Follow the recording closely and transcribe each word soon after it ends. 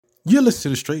You're listening to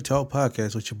the Straight Talk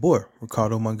Podcast with your boy,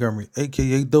 Ricardo Montgomery,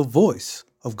 a.k.a. the voice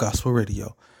of gospel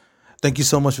radio. Thank you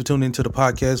so much for tuning into the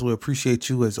podcast. We appreciate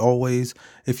you as always.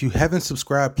 If you haven't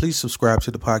subscribed, please subscribe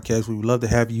to the podcast. We would love to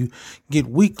have you get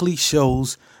weekly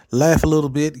shows, laugh a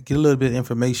little bit, get a little bit of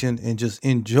information, and just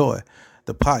enjoy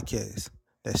the podcast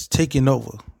that's taking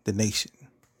over the nation.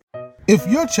 If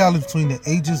your child is between the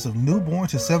ages of newborn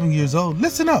to 7 years old,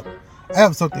 listen up. I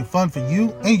have something fun for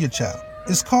you and your child.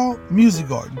 It's called Music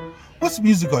Garden. What's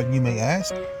Music Garden, you may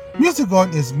ask? Music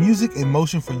Garden is music in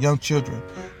motion for young children.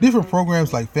 Different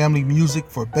programs like family music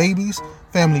for babies,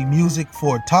 family music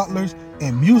for toddlers,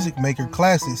 and music maker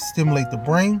classes stimulate the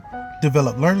brain,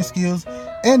 develop learning skills,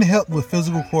 and help with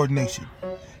physical coordination.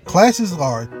 Classes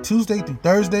are Tuesday through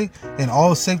Thursday, and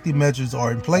all safety measures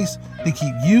are in place to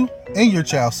keep you and your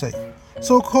child safe.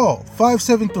 So call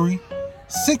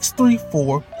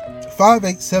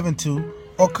 573-634-5872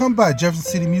 or come by Jefferson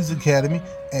City Music Academy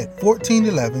at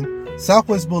 1411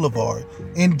 Southwest Boulevard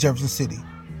in Jefferson City.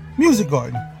 Music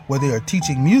Garden, where they are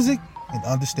teaching music and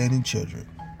understanding children.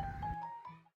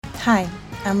 Hi,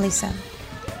 I'm Lisa.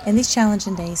 In these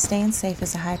challenging days, staying safe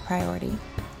is a high priority.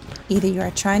 Either you are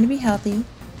trying to be healthy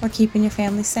or keeping your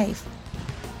family safe.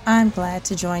 I'm glad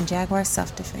to join Jaguar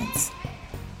Self-Defense.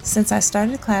 Since I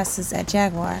started classes at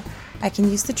Jaguar, I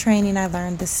can use the training I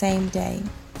learned the same day.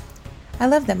 I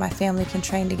love that my family can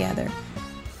train together,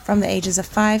 from the ages of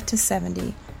 5 to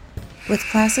 70, with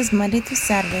classes Monday through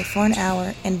Saturday for an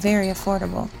hour and very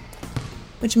affordable,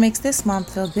 which makes this mom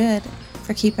feel good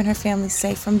for keeping her family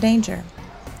safe from danger.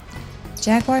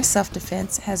 Jaguar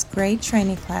Self-Defense has great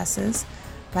training classes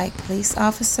like police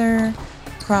officer,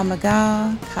 Krav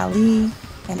Maga, Kali,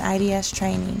 and IDS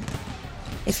training.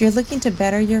 If you're looking to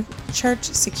better your church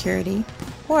security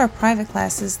or private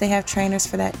classes, they have trainers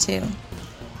for that too.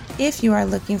 If you are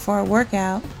looking for a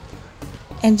workout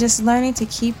and just learning to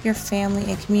keep your family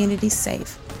and community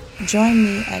safe, join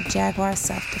me at Jaguar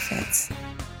Self-Defense.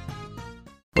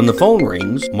 When the phone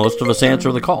rings, most of us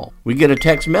answer the call. We get a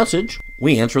text message,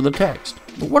 we answer the text.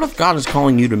 But what if God is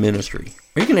calling you to ministry?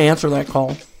 Are you going to answer that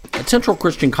call? At Central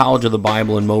Christian College of the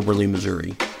Bible in Moberly,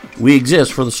 Missouri, we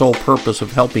exist for the sole purpose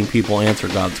of helping people answer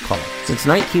God's call. Since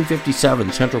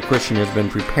 1957, Central Christian has been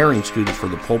preparing students for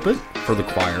the pulpit, for the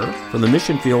choir, for the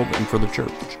mission field, and for the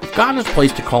church. If God has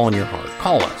placed a call in your heart,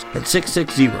 call us at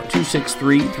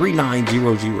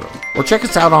 660-263-3900 or check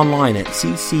us out online at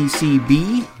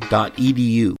cccb.edu.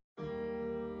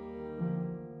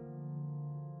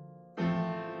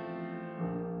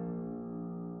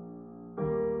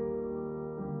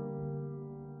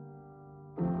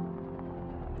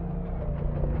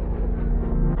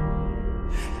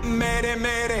 Mayday,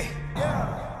 mayday.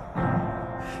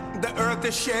 The earth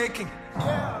is shaking.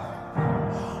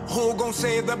 Who gon'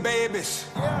 save the babies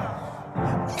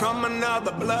from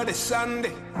another bloody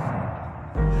Sunday?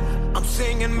 I'm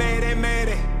singing mayday,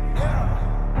 mayday.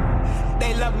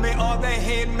 They love me or they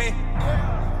hate me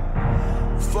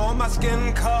for my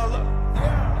skin color,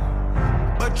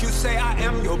 but you say I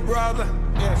am your brother.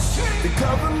 The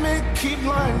government keep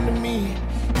lying to me,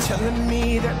 telling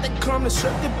me that they come to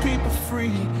set the people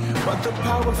free. But the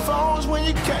power falls when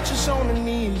you catch us on the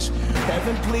knees.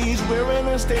 Heaven please, we're in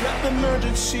a state of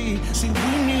emergency. See,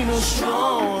 we need a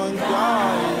strong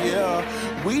God, yeah.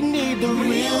 We need the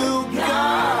real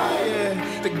God, yeah.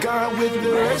 The God with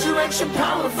the resurrection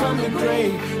power from the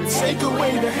grave, to take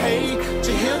away the hate,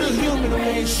 to heal the human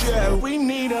race, yeah. We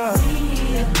need a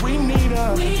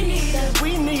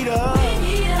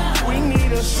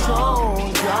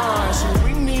strong God. So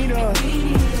we need a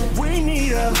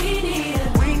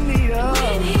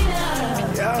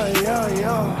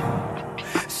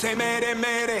yeah. Say mayday,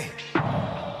 mayday.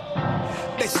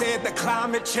 They said the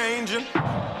climate changing,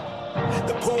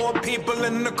 the poor people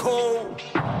in the cold,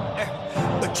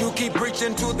 but you keep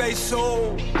preaching to their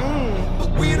soul.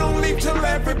 But we don't leave till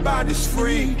everybody's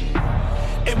free,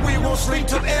 and we won't sleep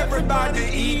till everybody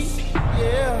eats.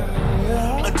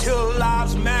 Until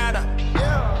lives matter,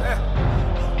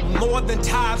 more than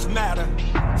ties matter.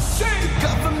 The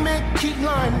government keep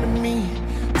lying to me,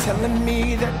 telling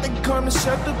me that they're gonna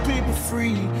set the people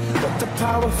free. But the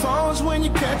power falls when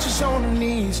you catch us on the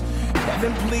knees.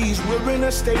 Heaven please, we're in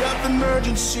a state of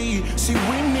emergency. See,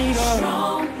 we need a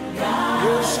strong God.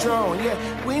 Real strong, yeah.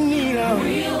 We need a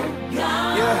real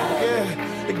God. Yeah.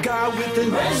 The God with the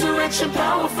resurrection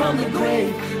power from the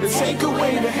grave, to take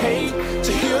away the hate,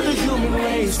 to heal the human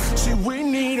race. See, we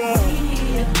need a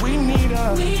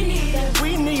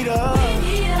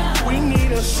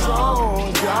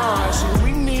strong God. See,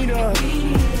 we need a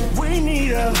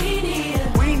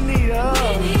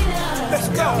let's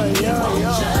go. We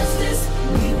want justice,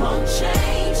 we want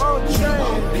change, we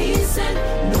want peace.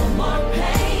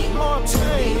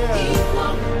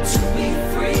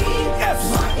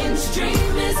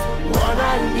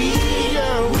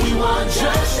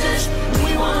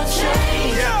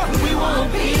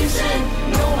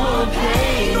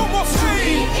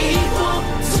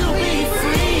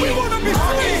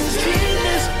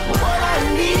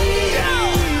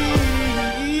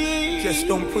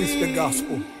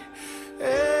 gospel.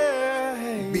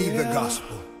 Be the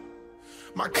gospel.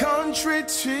 My country,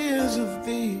 tears of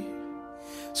thee,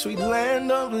 sweet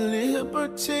land of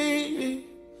liberty.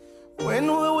 When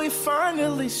will we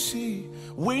finally see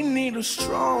we need a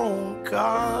strong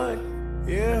God?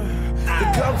 Yeah,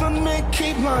 the government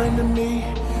keep lying to me,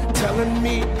 telling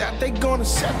me that they gonna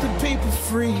set the people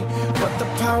free. But the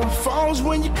power falls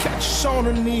when you catch us on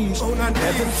our knees.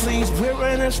 Heaven please, we're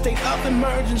in a state of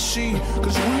emergency,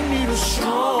 cause we need a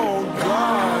strong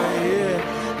God,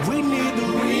 yeah. We need the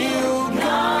real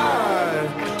God,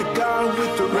 the God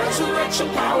with the resurrection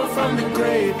power from the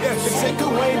grave, to take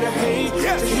away the hate,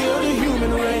 to heal the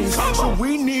human race. So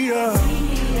we need a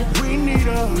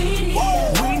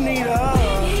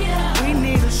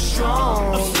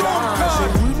strong God. So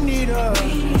we need a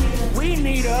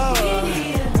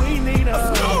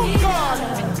strong God.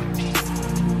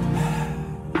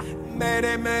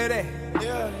 Mayday, mayday.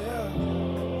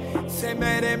 Yeah. Say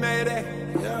mayday,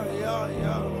 mayday. Yeah.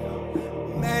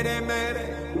 Mayday, mayday.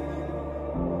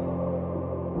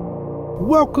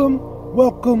 Welcome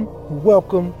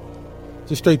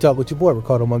to Straight Talk with your boy,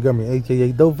 Ricardo Montgomery,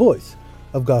 a.k.a. The Voice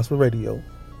of Gospel Radio.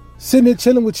 Sitting here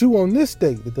chilling with you on this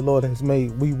day that the Lord has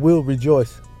made. We will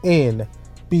rejoice and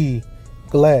be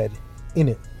glad in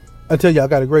it. I tell you, I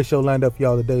got a great show lined up for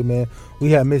y'all today, man.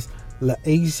 We have Miss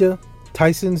LaAsia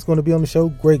Tyson's going to be on the show.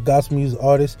 Great gospel music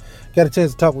artist. Got a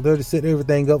chance to talk with her to set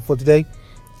everything up for today.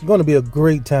 It's going to be a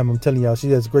great time. I'm telling y'all, she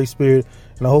has a great spirit,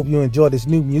 and I hope you enjoy this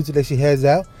new music that she has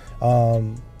out.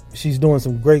 She's doing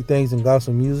some great things in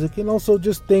gospel music and also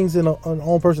just things in her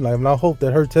own personal life. And I hope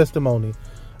that her testimony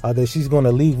that she's going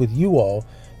to leave with you all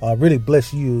really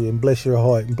bless you and bless your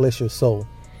heart and bless your soul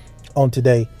on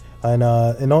today and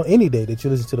on any day that you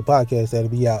listen to the podcast. That'll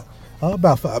be out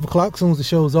about 5 o'clock soon as the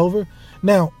show's over.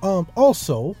 Now,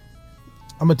 also,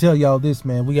 I'm going to tell y'all this,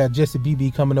 man. We got Jesse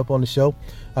BB coming up on the show.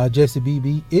 Jesse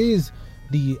BB is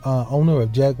the owner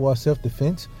of Jaguar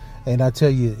Self-Defense. And I tell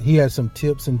you, he has some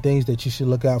tips and things that you should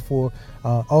look out for.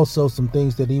 Also, some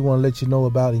things that he want to let you know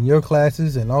about in your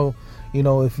classes. And all, you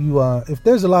know, if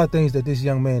there's a lot of things that this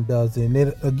young man does. And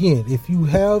then again, if you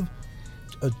have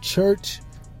a church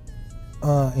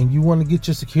and you want to get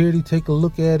your security, take a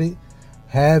look at it,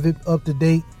 have it up to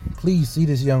date. Please see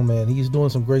this young man. He's doing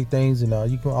some great things, and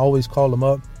you can always call him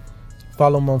up.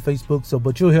 Follow him on Facebook.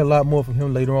 But you'll hear a lot more from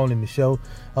him later on in the show.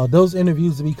 Those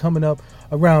interviews will be coming up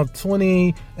around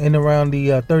 20 and around the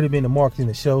 30-minute mark in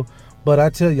the show. But I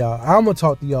tell y'all, I'm going to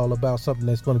talk to y'all about something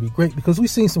that's going to be great because we've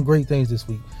seen some great things this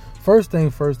week. First thing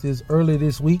first is early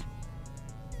this week,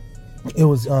 it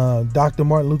was Dr.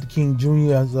 Martin Luther King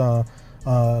Jr.'s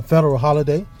federal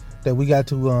holiday that we got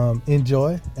to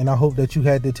enjoy. And I hope that you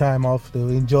had the time off to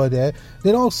enjoy that.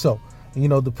 Then also, you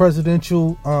know, the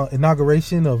presidential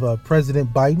inauguration of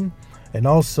President Biden, and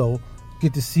also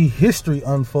get to see history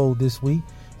unfold this week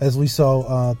as we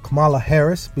saw Kamala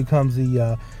Harris becomes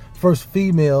the first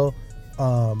female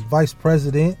vice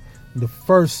president, the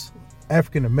first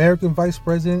African American vice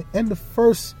president, and the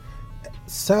first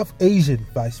South Asian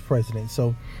vice president.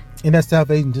 So, and that South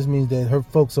Asian just means that her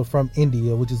folks are from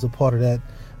India, which is a part of that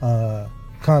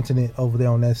continent over there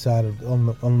on that side of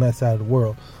the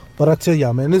world. But I tell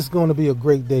y'all, man, this is going to be a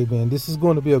great day, man. This is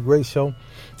going to be a great show.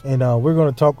 And we're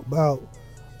going to talk about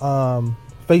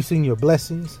facing your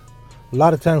blessings. A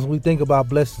lot of times when we think about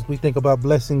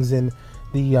blessings in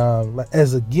the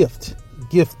as a gift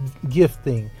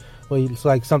thing. Where it's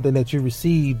like something that you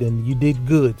received and you did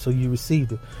good, so you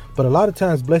received it. But a lot of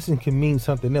times blessing can mean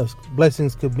something else.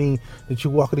 Blessings could mean that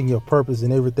you're walking in your purpose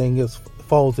and everything else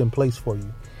falls in place for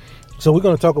you. So we're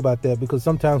going to talk about that because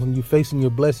sometimes when you're facing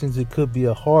your blessings, it could be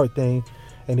a hard thing,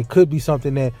 and it could be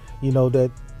something that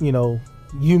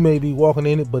you may be walking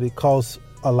in it, but it costs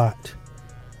a lot.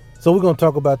 So we're going to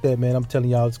talk about that, man. I'm telling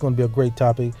y'all, it's going to be a great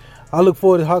topic. I look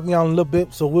forward to talking y'all in a little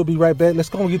bit, so we'll be right back. Let's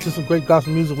go and get to some great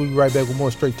gospel music. We'll be right back with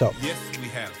more Straight Talk. Yes, we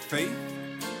have faith,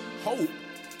 hope,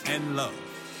 and love.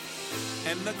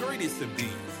 And the greatest of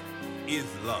these is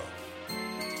love.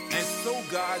 And so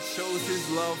God shows his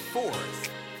love for us,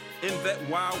 in that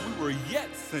while we were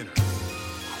yet sinners,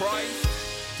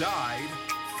 Christ died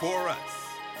for us.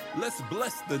 Let's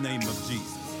bless the name of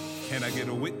Jesus. Can I get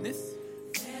a witness?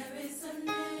 There is a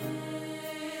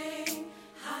name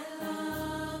I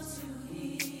love to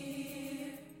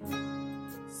hear.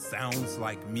 Sounds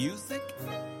like music?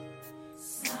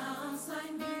 Sounds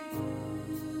like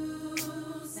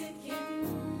music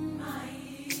in my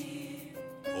ear.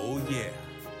 Oh yeah,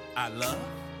 I love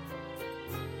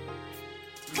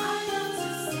to sing.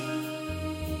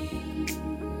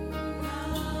 I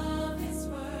love his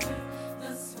word,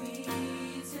 the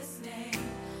sweetest name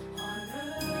on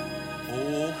earth.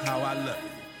 Oh, how I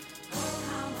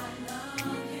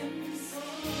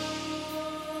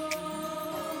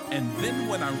And then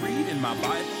when I read in my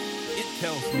Bible, it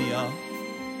tells me of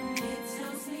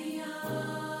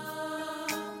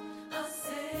a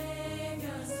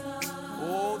Savior's love.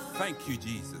 oh, thank you,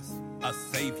 Jesus. A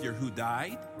Savior who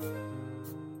died.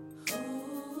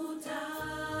 Who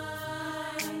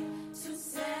died to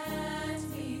set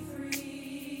me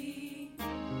free.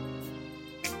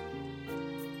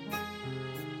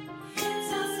 It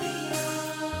tells me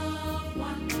of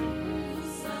one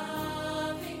whose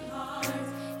loving heart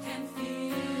can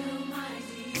feel my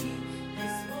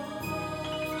deepest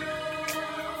woes.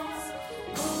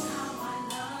 Oh, how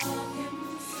I love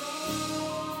him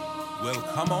so. Well,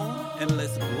 come on and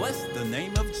let's bless the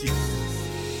name of Jesus.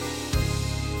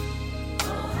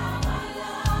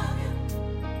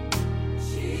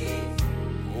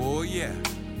 Oh, yeah,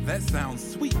 that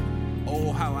sounds sweet.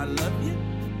 Oh, how I love you.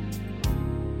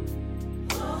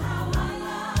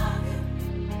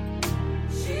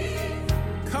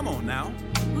 Come on now,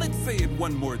 let's say it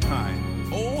one more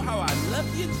time. Oh, how I love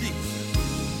you, Jesus.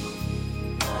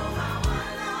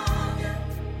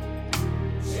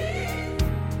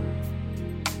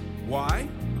 Why?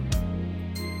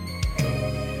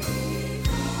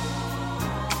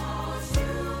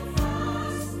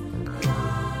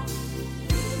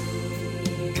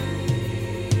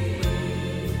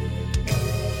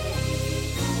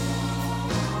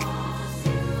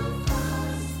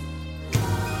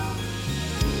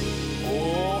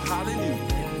 Oh, hallelujah.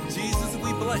 Jesus,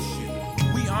 we bless you.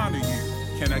 We honor you.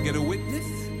 Can I get a witness?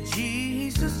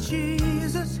 Jesus,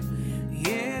 Jesus,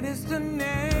 yeah, it is the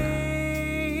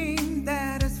name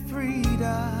that has freed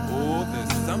us. Oh,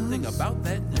 there's something about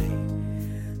that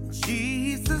name.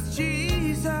 Jesus,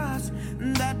 Jesus,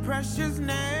 that precious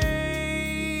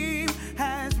name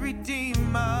has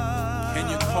redeemed us. Can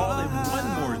you call it one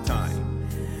more time?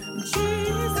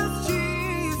 Jesus,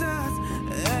 Jesus,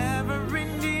 every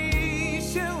knee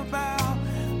shall bow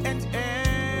and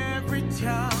every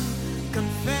tongue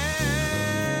confess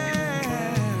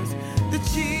that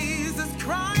Jesus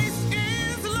Christ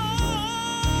is Lord.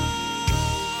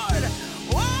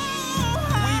 Whoa.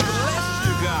 We bless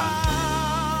you, God.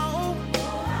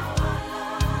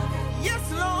 Yes,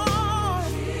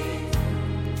 Lord.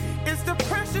 It's the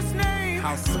precious name,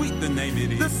 How sweet the name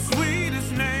it the is.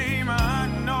 sweetest name I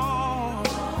know.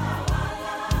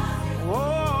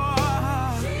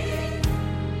 Oh,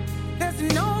 there's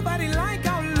nobody like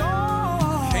our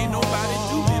Lord. Ain't nobody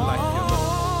do me like you,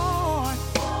 Lord.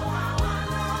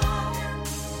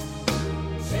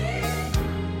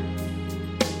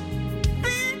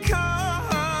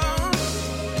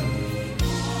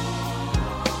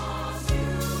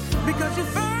 Because you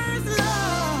first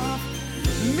loved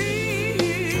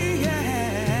me,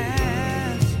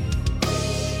 yes.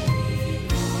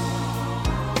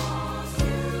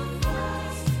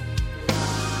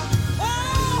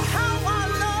 Oh, how I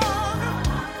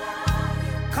love.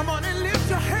 Come on and lift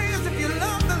your hands if you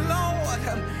love the Lord.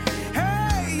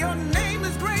 Hey, your name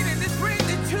is great and it's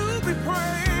greatly to be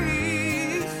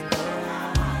praised.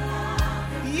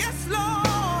 Yes,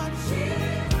 Lord.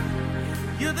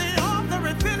 You're the author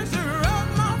and finisher of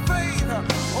my faith.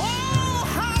 Oh,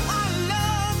 how I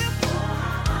love you.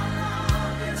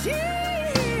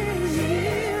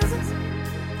 Jesus.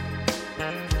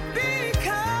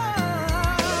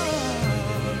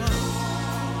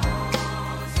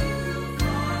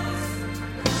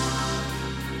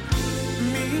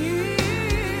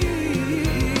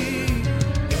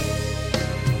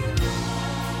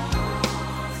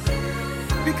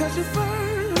 Because you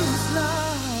first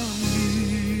loved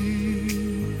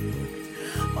me.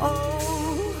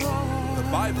 Oh, The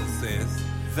Bible says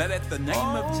that at the name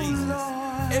of Jesus,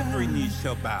 every knee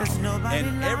shall bow There's nobody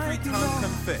and every like you, tongue Lord.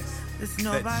 confess There's that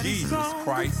nobody Jesus stronger.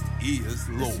 Christ is there's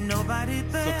Lord. nobody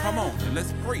So better. come on and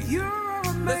let's praise Him. You're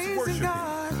amazing, Let's worship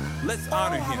God. Him. Let's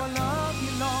honor Oh, how I Him. love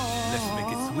you, Lord. Let's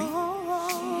make it sweet.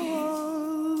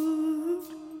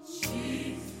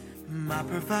 My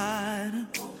provider.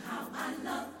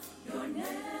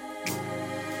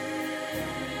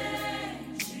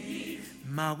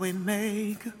 My way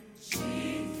maker,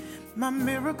 my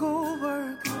miracle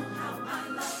worker.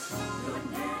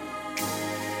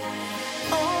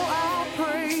 Oh, I'll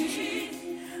praise you.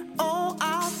 Oh,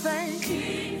 I'll thank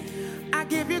you. I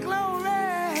give you glory.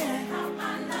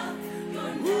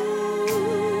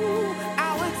 Ooh,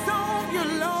 I'll exalt you,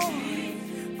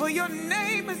 Lord, for your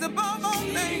name is above all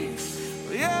things.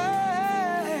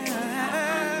 Yeah.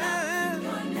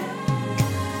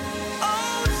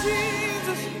 Oh,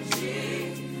 Jesus.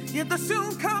 You're the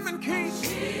soon coming King,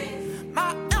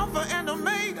 my Alpha and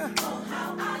Omega.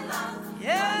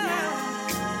 Yeah,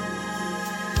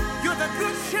 you're the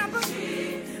good shepherd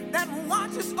that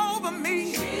watches over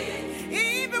me.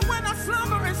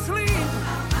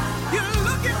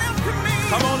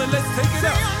 take it Say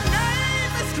up. your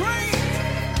name is great.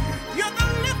 You're the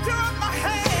lifter of my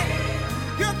head.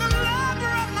 You're the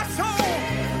lover of my soul.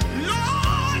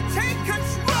 Lord, take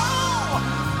control.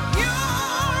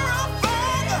 You're a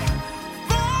father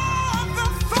for the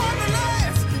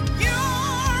fatherless.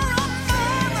 You're a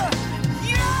mother,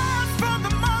 yes, for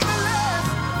the motherless.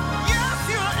 Yes,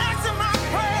 you'll answer my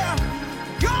prayer.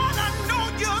 God, I know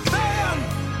you're there.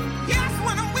 Yes,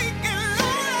 when I'm weak and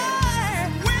lonely,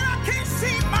 when I can't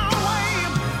see my way,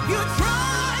 you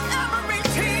dry every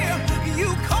tear, you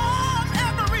calm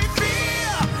every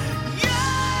fear.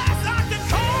 Yes, I can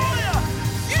call you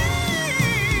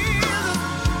Jesus.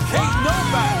 Can't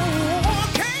nobody Oh,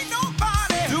 can't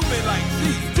nobody do me like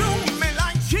Jesus. do me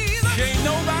like Jesus. Can't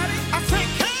nobody I say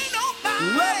can't nobody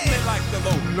love me like the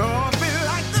Lord. love me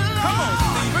like the Lord. Come on,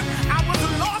 Stephen. I was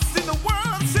lost in the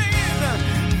world of sin.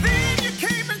 Then you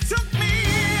came and took me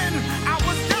in. I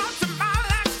was down to my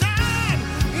last stand.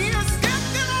 You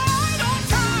stepped in right on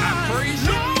time. I praise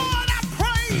you. Lord, I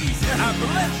praise you. I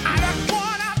bless you. I just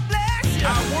want to bless you.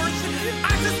 I worship you.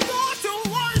 I just want to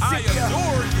worship I you.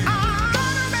 adore you. I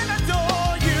honor and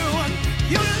adore you.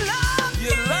 You love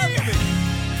You love me.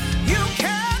 You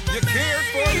cared for You cared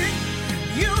for me.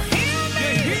 You healed me.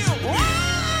 You healed me.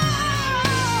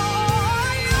 Oh,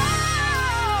 I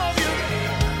love you.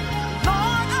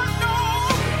 Lord, I know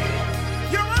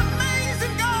you're an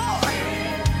amazing God.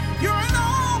 You're an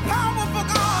all-powerful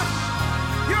God.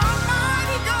 You're a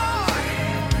mighty God.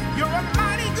 You're a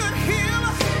mighty good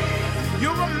healer.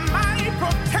 You're a mighty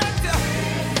protector.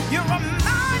 You're a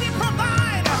mighty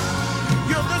provider.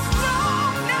 You're the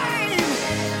strong name,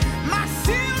 my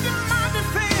shield and my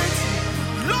defense.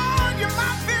 Lord, you're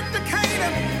my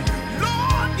vindicator.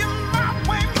 Lord, you're my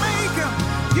way maker.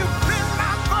 You've been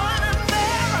my burden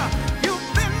bearer. You've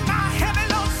been my heavy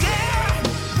load sharer.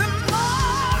 The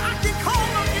more I can call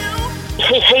on you.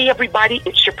 Hey, everybody,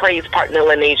 it's your praise partner,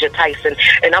 Lenasia Tyson,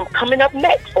 and I'm coming up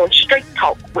next on Straight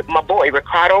Talk with my boy,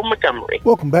 Ricardo Montgomery.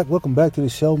 Welcome back to the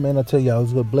show, man. I tell y'all,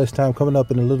 it's a blessed time. Coming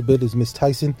up in a little bit is Miss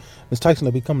Tyson. Miss Tyson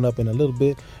will be coming up in a little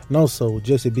bit, and also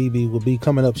Jesse BB will be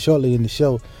coming up shortly in the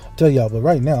show. I tell y'all, but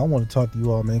right now I want to talk to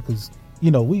you all, man, because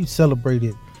we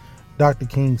celebrated Dr.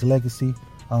 King's legacy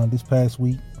this past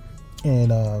week,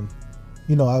 and I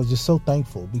was just so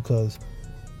thankful because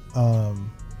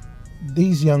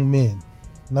these young men,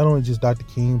 not only just Dr.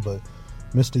 King, but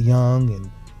Mr. Young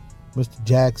and Mr.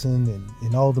 Jackson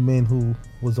and all the men who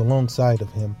was alongside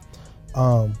of him,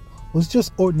 was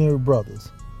just ordinary brothers.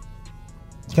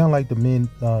 It's kind of like the men,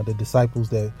 the disciples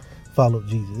that followed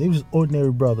Jesus. They were just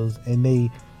ordinary brothers, and they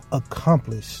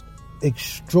accomplished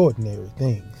extraordinary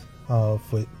things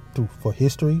for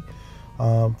history,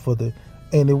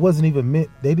 and it wasn't even meant.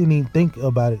 They didn't even think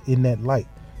about it in that light.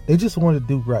 They just wanted to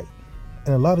do right,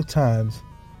 and a lot of times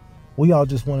we all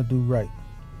just want to do right,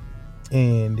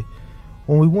 and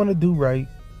when we want to do right,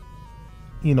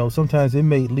 sometimes you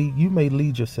may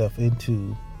lead yourself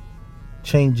into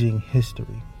changing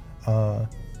history.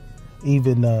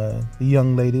 Even the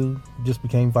young lady who just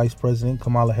became vice president,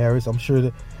 Kamala Harris, I'm sure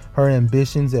that her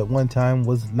ambitions at one time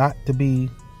was not to be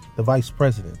the vice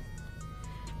president.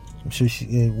 I'm sure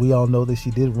we all know that she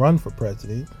did run for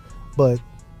president, but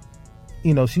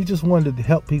she just wanted to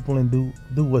help people and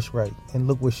do what's right. And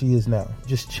look where she is now.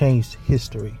 Just changed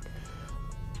history.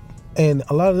 And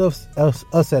a lot of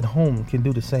us at home can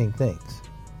do the same things.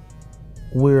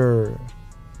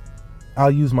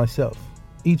 I'll use myself.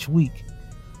 Each week,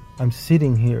 I'm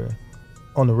sitting here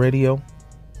on the radio,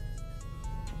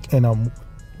 and I'm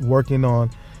working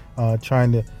on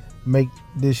trying to make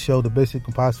this show the best it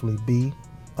can possibly be,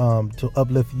 to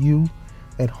uplift you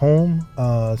at home.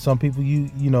 Some people,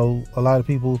 a lot of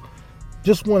people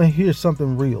just want to hear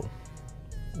something real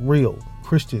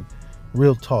Christian,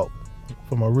 real talk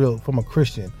from a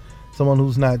Christian, someone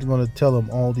who's not going to tell them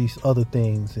all these other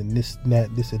things and this and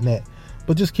that,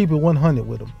 but just keep it 100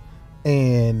 with them.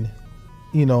 And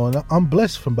and I'm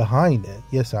blessed from behind that.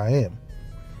 Yes, I am,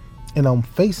 and I'm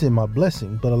facing my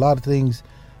blessing. But a lot of things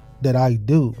that I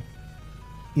do,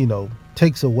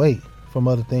 takes away from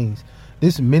other things.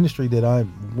 This ministry that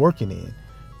I'm working in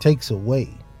takes away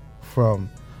from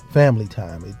family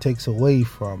time. It takes away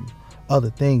from other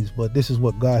things, but this is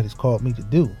what God has called me to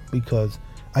do because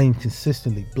I am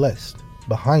consistently blessed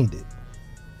behind it.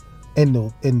 And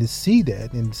to see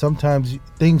that, and sometimes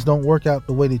things don't work out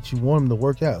the way that you want them to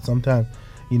work out. Sometimes,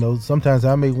 sometimes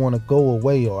I may want to go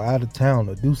away or out of town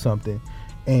or do something,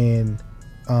 and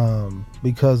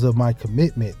because of my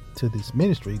commitment to this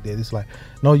ministry, that it's like,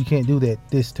 no, you can't do that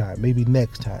this time, maybe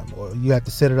next time, or you have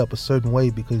to set it up a certain way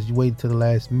because you waited to the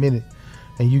last minute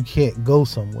and you can't go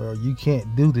somewhere, or you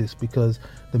can't do this because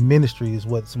the ministry is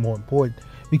what's more important,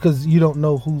 because you don't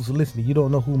know who's listening. You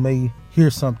don't know who may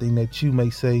hear something that you may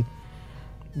say,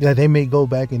 that they may go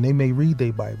back and they may read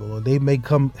their Bible, or they may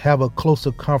come have a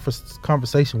closer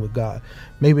conversation with God.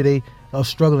 Maybe they are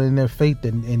struggling in their faith,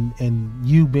 and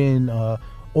you being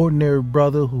ordinary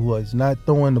brother who is not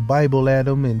throwing the Bible at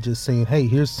them and just saying, hey,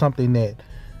 here's something that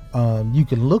you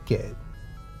can look at,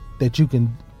 that you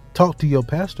can talk to your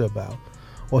pastor about,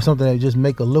 or something that just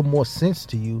make a little more sense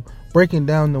to you, breaking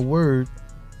down the word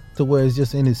to where it's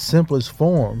just in its simplest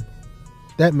form,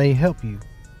 that may help you.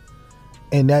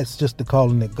 And that's just the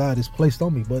calling that God has placed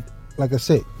on me. But like I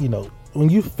said, when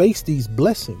you face these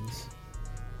blessings,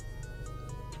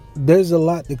 there's a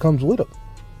lot that comes with them.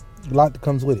 A lot that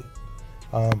comes with it.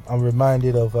 I'm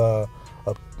reminded of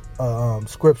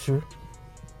scripture.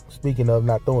 Speaking of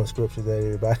not throwing scriptures at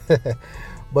everybody,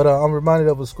 but I'm reminded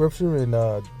of a scripture in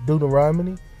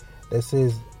Deuteronomy that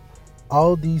says,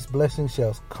 all these blessings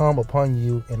shall come upon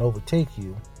you and overtake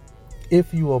you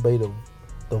if you obey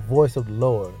the voice of the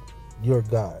Lord your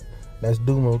God. That's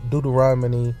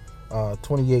Deuteronomy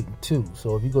 28:2.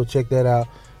 So if you go check that out,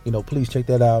 please check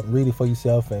that out and read it for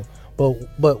yourself. And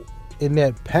but in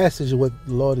that passage, what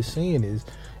the Lord is saying is,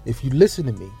 if you listen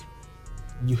to me,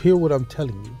 you hear what I'm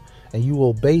telling you, and you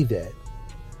obey that,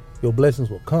 your blessings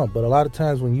will come. But a lot of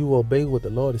times when you obey what the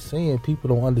Lord is saying, people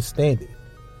don't understand it.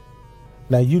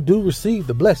 Now, you do receive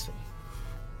the blessing,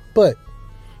 but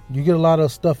you get a lot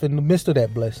of stuff in the midst of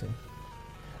that blessing,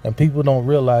 and people don't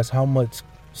realize how much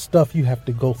stuff you have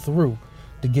to go through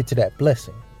to get to that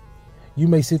blessing. You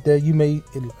may sit there,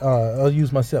 I'll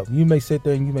use myself. You may sit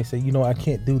there and you may say, I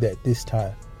can't do that this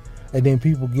time. And then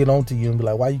people get onto you and be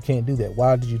like, why you can't do that?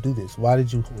 Why did you do this? Why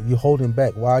did you're holding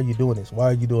back? Why are you doing this? Why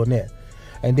are you doing that?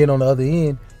 And then on the other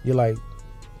end, you're like,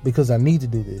 because I need to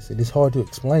do this. And it's hard to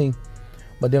explain.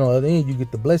 But then on the other end, you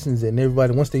get the blessings, and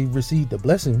everybody, once they receive the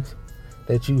blessings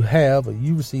that you have, or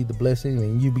you receive the blessing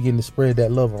and you begin to spread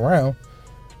that love around,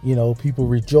 people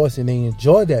rejoice and they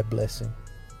enjoy that blessing,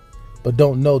 but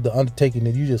don't know the undertaking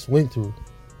that you just went through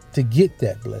to get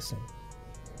that blessing.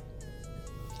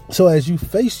 So as you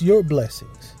face your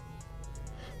blessings,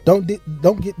 don't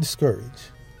get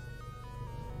discouraged.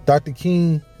 Dr.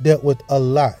 King dealt with a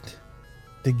lot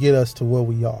to get us to where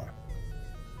we are.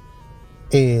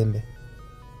 And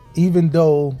even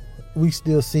though we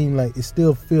still seem like, it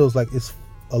still feels like it's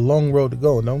a long road to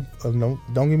go. Don't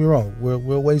get me wrong.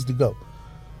 We're ways to go.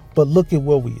 But look at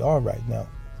where we are right now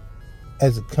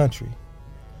as a country.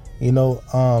 I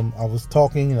was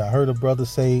talking and I heard a brother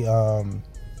say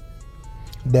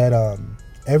that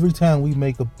every time we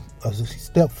make a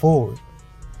step forward,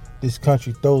 this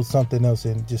country throws something else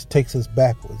and just takes us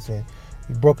backwards. And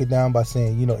he broke it down by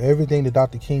saying, everything that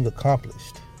Dr. King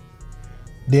accomplished,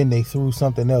 then they threw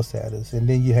something else at us. And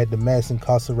then you had the mass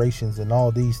incarcerations and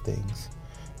all these things.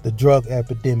 The drug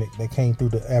epidemic that came through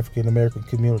the African American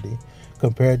community,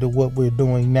 compared to what we're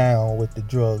doing now with the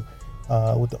drug,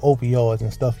 with the opioids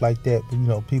and stuff like that.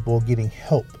 But, people are getting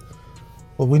help.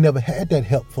 But we never had that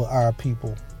help for our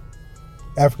people,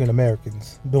 African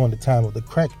Americans, during the time of the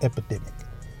crack epidemic.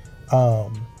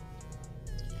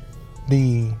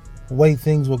 The way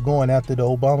things were going after the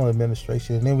Obama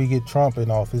administration, and then we get Trump in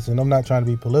office, and I'm not trying to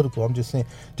be political, I'm just saying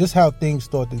just how things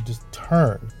start to just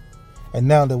turn. And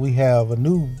now that we have a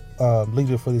new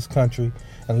leader for this country,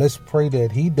 and let's pray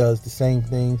that he does the same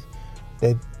things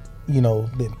that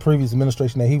the previous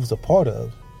administration that he was a part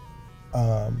of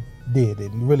did,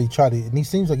 and really try to, and he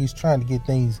seems like he's trying to get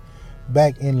things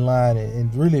back in line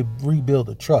and really rebuild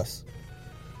the trust.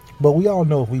 But we all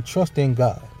know if we trust in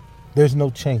God, there's no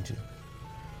changing.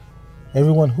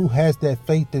 Everyone who has that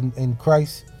faith in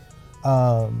Christ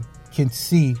can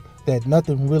see that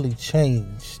nothing really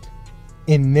changed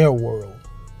in their world,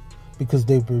 because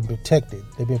they've been protected.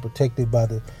 They've been protected by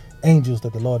the angels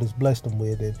that the Lord has blessed them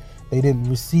with, and they didn't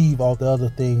receive all the other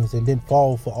things and didn't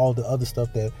fall for all the other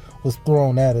stuff that was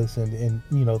thrown at us and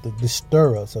to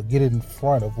stir us or get in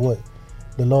front of what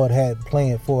the Lord had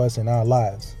planned for us in our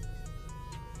lives.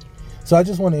 So I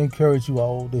just want to encourage you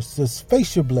all to just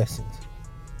face your blessings.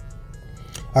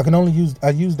 I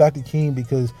use Dr. King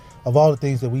because of all the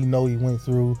things that we know he went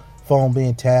through: phone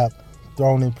being tapped,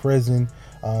 thrown in prison,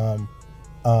 try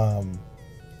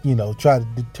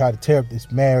to tear up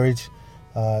this marriage,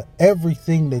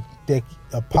 everything that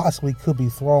possibly could be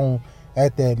thrown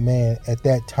at that man at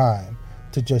that time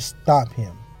to just stop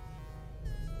him.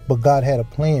 But God had a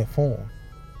plan for him,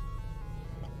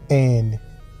 and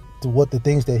the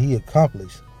things that he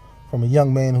accomplished, from a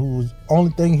young man who was,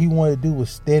 only thing he wanted to do was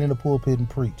stand in the pulpit and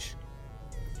preach.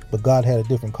 But God had a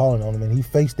different calling on him, and he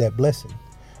faced that blessing.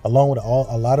 along with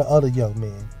a lot of other young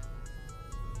men.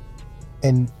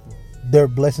 And their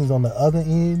blessings on the other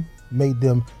end made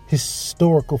them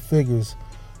historical figures,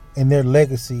 and their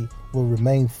legacy will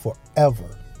remain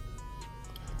forever.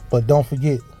 But don't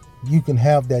forget, you can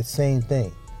have that same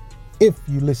thing if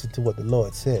you listen to what the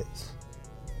Lord says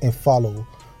and follow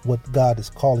what God is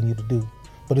calling you to do.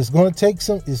 But it's going to take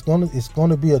it's going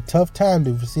to be a tough time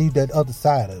to receive that other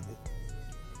side of it.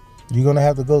 You're going to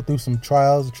have to go through some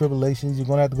trials and tribulations. You're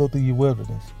going to have to go through your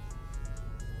wilderness.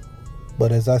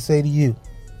 But as I say to you,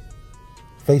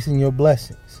 facing your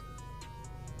blessings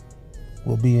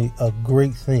will be a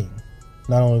great thing,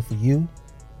 not only for you,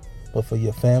 but for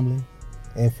your family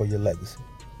and for your legacy.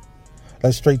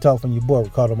 That's Straight Talk from your boy,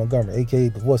 Ricardo Montgomery, a.k.a.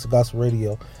 the voice of Gospel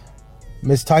Radio.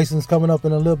 Miss Tyson's coming up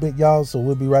in a little bit, y'all, so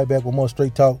we'll be right back with more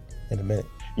Straight Talk in a minute.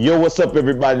 Yo, what's up,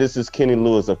 everybody? This is Kenny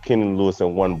Lewis of Kenny Lewis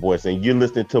and One Voice, and you're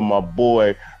listening to my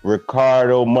boy,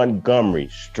 Ricardo Montgomery.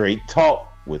 Straight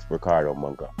Talk with Ricardo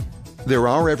Montgomery. There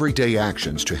are everyday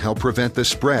actions to help prevent the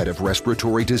spread of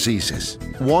respiratory diseases.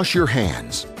 Wash your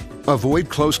hands. Avoid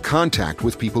close contact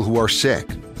with people who are sick.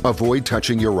 Avoid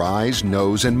touching your eyes,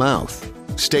 nose, and mouth.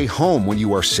 Stay home when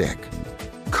you are sick.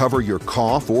 Cover your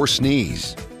cough or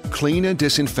sneeze. Clean and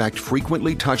disinfect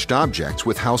frequently touched objects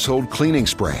with household cleaning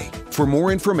spray. For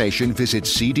more information, visit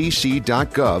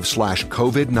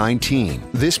cdc.gov/COVID-19.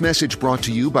 This message brought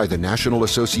to you by the National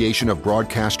Association of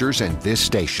Broadcasters and this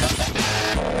station.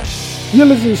 You're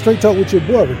listening to Straight Talk with your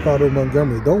boy, Ricardo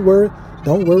Montgomery. Don't worry.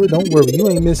 You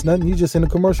ain't missed nothing. You just in a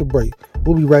commercial break.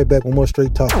 We'll be right back with more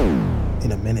Straight Talk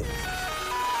in a minute.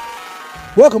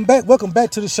 Welcome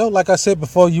back to the show. Like I said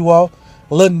before, you all,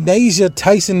 LaNasia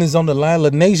Tyson is on the line.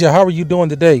 LaNasia, how are you doing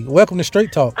today? Welcome to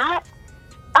Straight Talk. I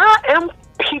am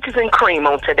peaches and cream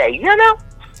on today, you know?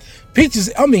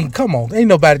 Peaches, I mean, come on. Ain't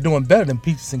nobody doing better than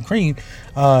peaches and cream.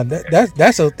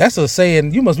 That's a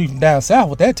saying. You must be from down south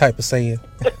with that type of saying.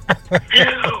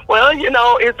 Well, you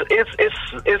know, it's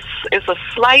a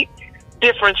slight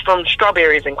difference from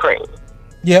strawberries and cream.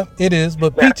 Yeah, it is.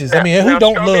 But peaches, I mean, who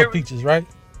don't love peaches, right?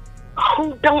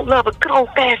 Who don't love a good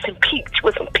old-fashioned peach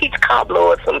with some peach cobbler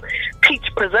or some peach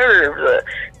preserves?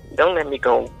 Don't let me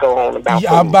go on about.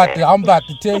 Yeah, I'm about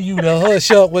to tell you to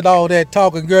hush up with all that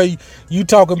talking, girl. You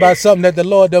talking about something that the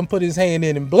Lord done put His hand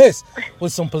in and bless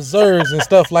with some preserves and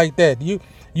stuff like that. You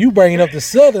bringing up the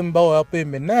Southern boy up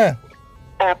in me now.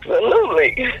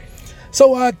 Absolutely.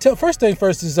 So first thing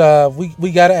first is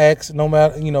we gotta ask. No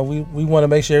matter, you know, we want to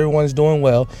make sure everyone's doing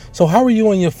well. So how are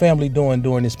you and your family doing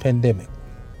during this pandemic?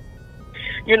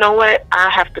 You know what? I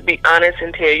have to be honest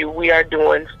and tell you, we are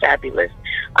doing fabulous.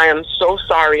 I am so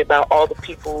sorry about all the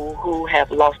people who have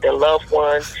lost their loved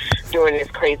ones during this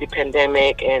crazy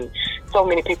pandemic, and so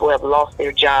many people have lost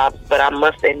their jobs. But I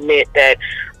must admit that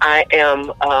I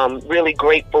am really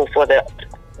grateful for the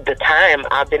time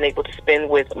I've been able to spend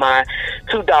with my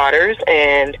two daughters,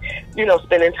 and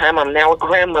spending time. I'm now a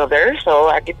grandmother, so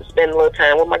I get to spend a little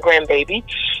time with my grandbaby.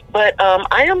 But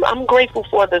I'm grateful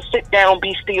for the sit down,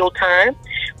 be still time.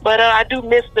 But I do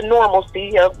miss the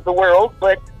normalcy of the world,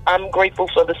 but I'm grateful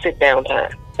for the sit down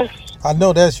time. I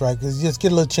know that's right, because you just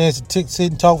get a little chance to sit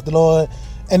and talk with the Lord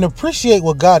and appreciate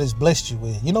what God has blessed you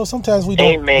with. You know, sometimes we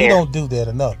don't do that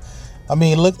enough. I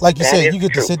mean, look, like you said, you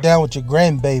get to sit down with your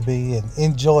grandbaby and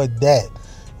enjoy that,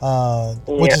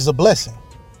 which is a blessing.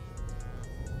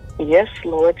 Yes,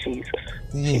 Lord Jesus.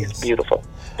 Yes. She's beautiful.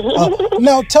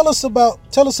 Now, tell us about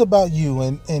you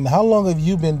and how long have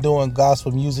you been doing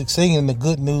gospel music, singing the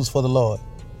good news for the Lord?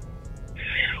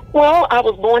 Well, I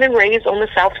was born and raised on the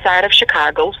south side of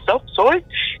Chicago,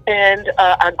 and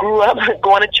I grew up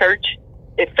going to church.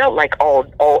 It felt like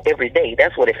all every day.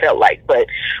 That's what it felt like. But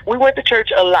we went to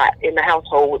church a lot in the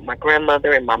household with my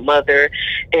grandmother and my mother.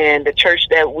 And the church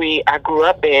that I grew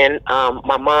up in,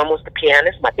 my mom was the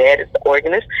pianist, my dad is the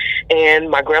organist, and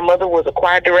my grandmother was a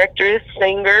choir director,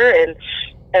 singer, and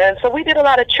so we did a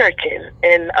lot of churching.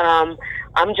 And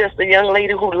I'm just a young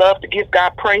lady who loves to give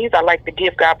God praise. I like to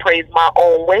give God praise my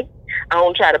own way. I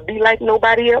don't try to be like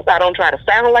nobody else. I don't try to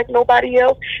sound like nobody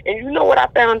else. And you know what I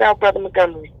found out, Brother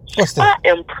Montgomery? What's that? I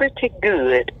am pretty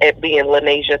good at being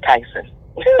LaNasia Tyson.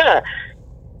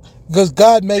 Because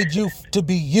God made you to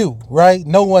be you, right?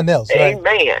 No one else, right?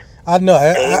 Amen. I know.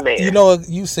 Amen.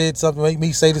 You said something make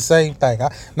me say the same thing.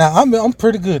 I'm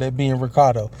pretty good at being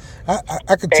Ricardo.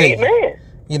 I can tell Amen.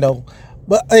 you.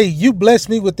 But hey, you blessed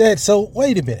me with that. So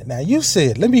wait a minute. Now you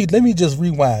said, let me just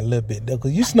rewind a little bit,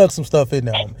 because you snuck some stuff in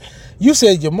there on me. You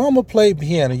said your mama played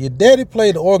piano, your daddy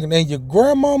played the organ, and your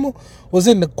grandmama was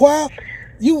in the choir.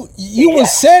 You was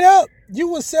set up.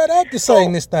 You were set up to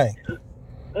sing this thing.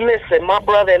 Listen, my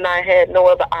brother and I had no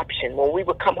other option. When we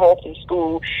would come home from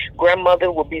school,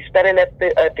 grandmother would be standing at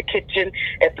the kitchen,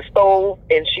 at the stove,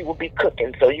 and she would be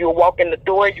cooking. So you would walk in the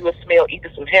door, you would smell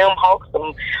either some ham hocks,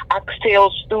 some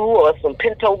oxtail stew, or some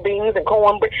pinto beans and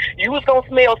cornbread. You was going to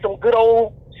smell some good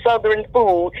old Southern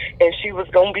food, and she was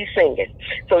going to be singing.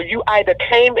 So you either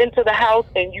came into the house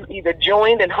and you either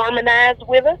joined and harmonized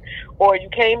with her, or you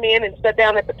came in and sat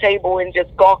down at the table and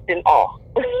just gawked in awe.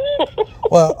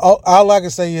 Well, all I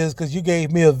can say is, because you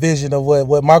gave me a vision of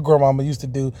what my grandmama used to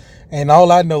do, and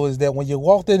all I know is that when you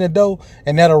walked in the door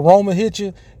and that aroma hit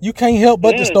you, you can't help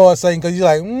but to start saying, because you're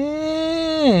like,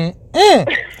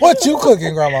 what you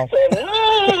cooking, Grandma?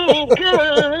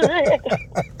 Good.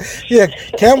 Yeah,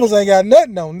 Camels ain't got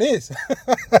nothing on this.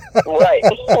 Right.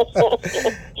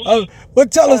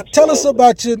 But tell us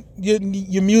about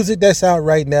your music that's out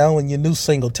right now and your new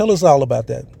single. Tell us all about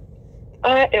that.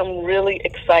 I am really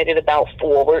excited about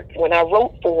Forward. When I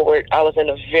wrote Forward, I was in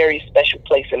a very special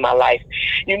place in my life.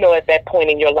 You know, at that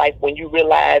point in your life when you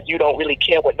realize you don't really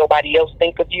care what nobody else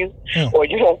think of you, or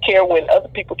you don't care when other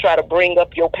people try to bring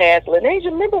up your past. Linesia,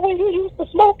 remember when you used to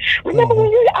smoke? I remember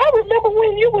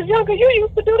when you was younger, you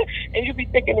used to do that. And you be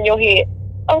thinking in your head,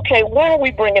 okay, why are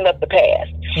we bringing up the past?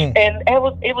 And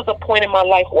it was a point in my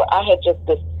life where I had just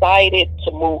decided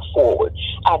to move forward.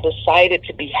 I decided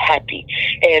to be happy.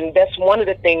 And that's one of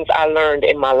the things I learned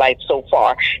in my life so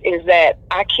far, is that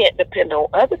I can't depend on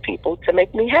other people to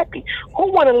make me happy. Who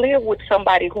want to live with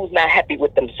somebody who's not happy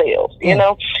with themselves, you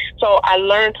know? So I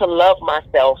learned to love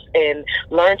myself and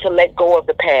learn to let go of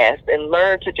the past and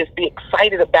learn to just be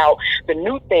excited about the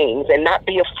new things and not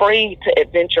be afraid to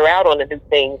adventure out on the new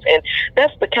things. And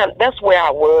that's where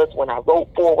I was when I wrote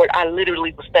Forward. I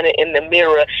literally was standing in the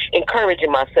mirror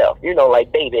encouraging myself, you know,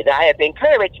 like David. I had to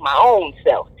encourage my own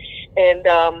self.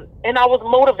 And I was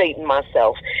motivating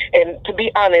myself. And to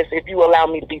be honest, if you allow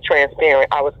me to be transparent,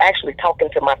 I was actually talking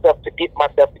to myself to get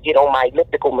on my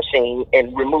elliptical machine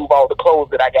and remove all the clothes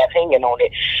that I got hanging on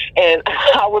it. And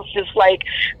I was just like,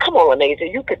 come on, Linesia,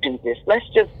 you could do this. Let's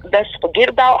forget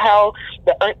about how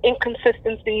the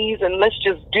inconsistencies, and let's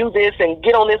just do this and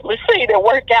get on this machine and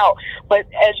work out. But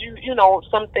as you know,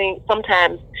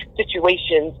 sometimes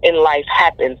situations in life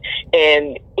happen,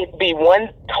 and it be one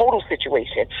total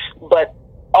situation, but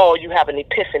you have an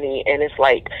epiphany, and it's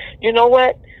like, you know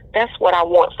what? That's what I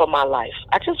want for my life.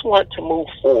 I just want to move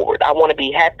forward. I want to be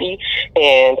happy,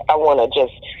 and I want to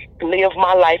just live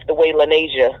my life the way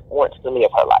Linesia wants to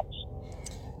live her life.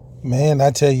 Man,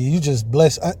 I tell you, you just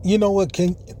blessed. You know what,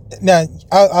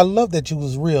 I love that you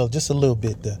was real just a little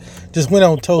bit there. Just went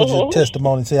on, told your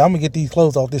testimony and said, I'm going to get these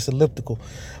clothes off this elliptical.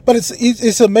 But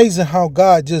it's amazing how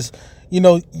God just, you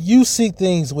know, you see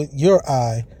things with your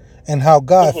eye, and how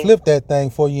God flipped that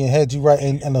thing for you and had you right,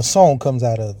 and a song comes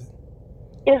out of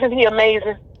it. Isn't he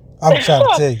amazing? I'm trying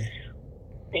to tell you.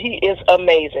 He is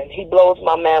amazing. He blows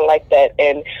my mind like that.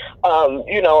 And,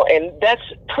 you know, and that's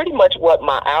pretty much what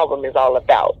my album is all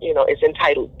about. You know, it's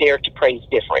entitled Dare to Praise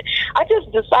Different. I just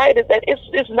decided that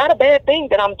it's not a bad thing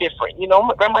that I'm different. You know,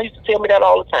 my grandma used to tell me that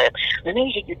all the time.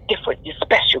 Linesia, you're different. You're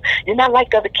special. You're not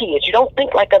like other kids. You don't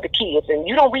think like other kids, and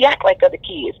you don't react like other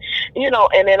kids. You know,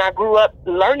 and then I grew up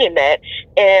learning that,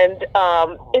 and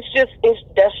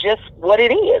that's just what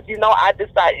it is. You know, I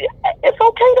decided it's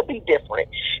okay to be different.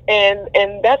 And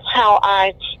that's how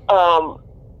I,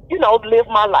 you know, live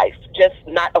my life, just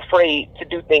not afraid to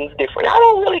do things different. I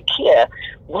don't really care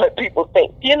what people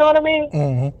think. You know what I mean?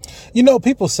 Mm-hmm. You know,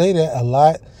 people say that a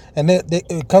lot, and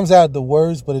it comes out of the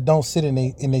words, but it don't sit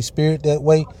in their spirit that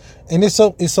way. And it's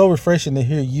so refreshing to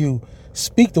hear you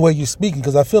speak the way you're speaking,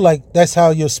 because I feel like that's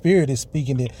how your spirit is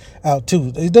speaking it out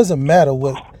too. It doesn't matter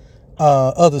what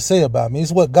others say about me.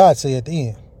 It's what God say at the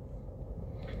end.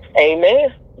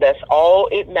 Amen. That's all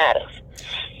it matters.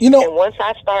 You know, and once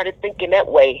I started thinking that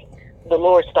way, the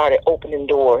Lord started opening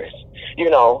doors,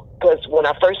 you know, because when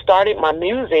I first started my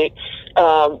music,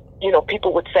 you know,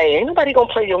 people would say, ain't nobody going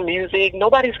to play your music.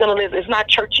 Nobody's going to live. It's not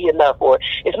churchy enough, or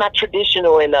it's not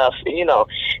traditional enough, you know.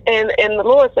 And the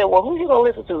Lord said, well, who are you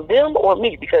going to listen to, them or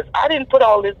me? Because I didn't put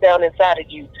all this down inside of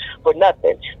you for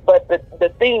nothing. But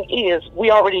the thing is, we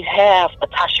already have a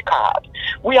Tasha Cobbs.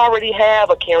 We already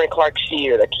have a Karen Clark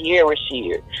Sheard, a Kiera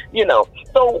Sheard, you know.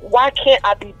 So why can't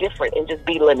I be different and just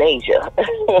be Linesia,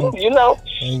 you know?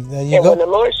 And when the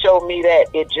Lord showed me that,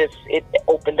 it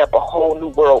opened up a whole new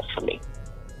world for me.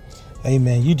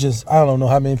 Amen. I don't know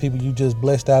how many people you just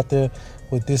blessed out there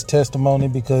with this testimony,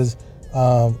 because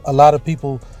a lot of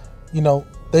people, you know,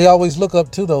 they always look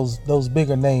up to those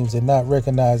bigger names and not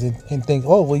recognize it and think,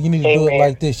 oh, well, you need to do it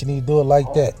like this, you need to do it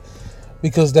like that,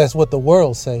 because that's what the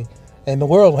world say, and the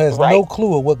world has no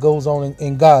clue of what goes on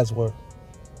in God's word.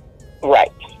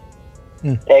 Right.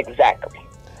 Exactly.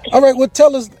 All right, well,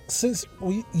 tell us, since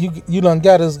you done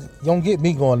got us, don't get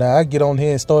me going now. I get on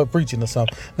here and start preaching or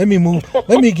something. Let me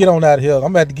get on out of here. I'm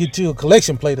about to get you a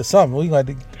collection plate or something. We're going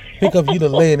to have to pick up you to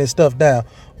laying this stuff down.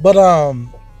 But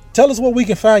tell us where we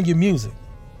can find your music.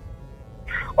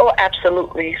 Oh,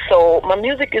 absolutely. So my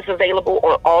music is available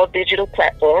on all digital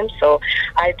platforms, so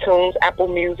iTunes, Apple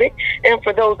Music. And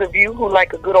for those of you who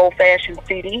like a good old-fashioned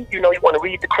CD, you want to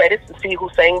read the credits and see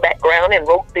who sang background and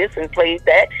wrote this and played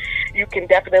that, you can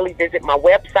definitely visit my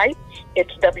website.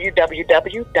 It's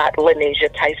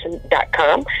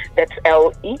www.lenasiatyson.com. That's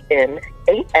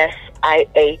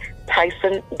LENASIA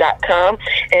Tyson.com,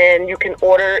 and you can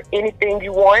order anything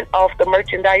you want off the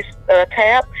merchandise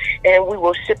tab, and we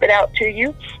will ship it out to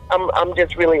you. I'm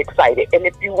just really excited. And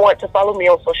if you want to follow me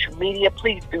on social media,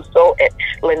 please do so at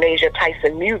Lenasia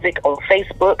Tyson Music on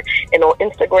Facebook, and on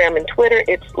Instagram and Twitter,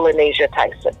 it's Lenasia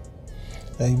Tyson.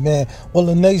 Amen. Well,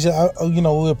 Lenasia,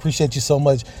 we appreciate you so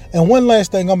much. And one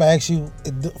last thing I'm going to ask you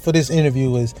for this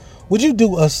interview is, would you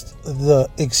do us the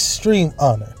extreme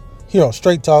honor here on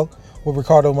Straight Talk with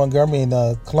Ricardo Montgomery in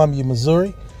Columbia,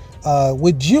 Missouri?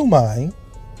 Would you mind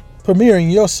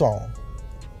premiering your song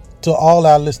to all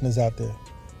our listeners out there?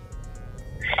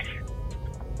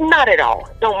 Not at all.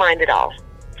 Don't mind at all.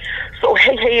 So,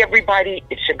 hey, everybody,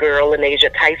 it's your girl,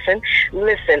 Lenasia Tyson.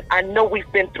 Listen, I know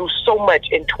we've been through so much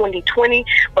in 2020,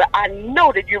 but I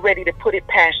know that you're ready to put it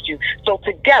past you. So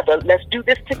together, let's do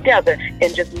this together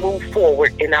and just move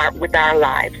forward with our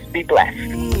lives. Be blessed.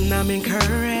 I'm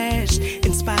encouraged,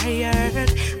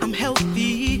 inspired, I'm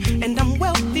healthy, and I'm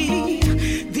wealthy.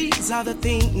 These are the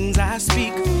things I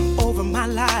speak over my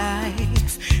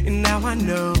life, and now I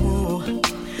know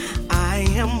I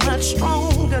am much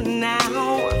stronger now.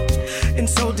 And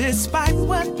so despite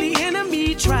what the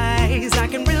enemy tries, I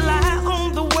can rely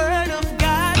on the word of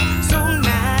God. So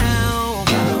now,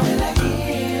 will I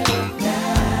give up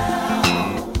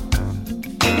now?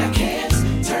 And I can't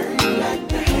turn back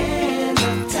the hands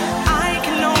of time. I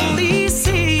can only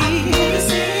see only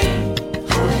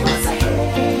what's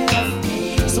ahead of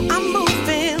me. So I'm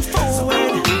moving forward.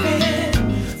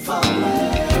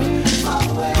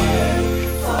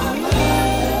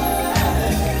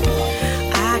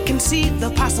 I can see the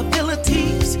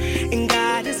possibilities, and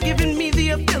God has given me the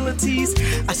abilities.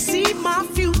 I see my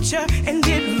future, and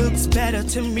it looks better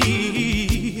to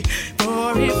me.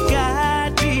 For if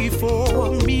God be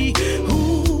for me,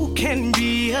 who can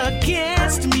be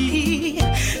against me?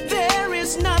 There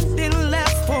is nothing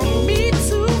left for me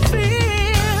to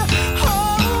fear.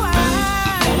 Oh,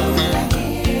 I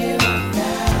give up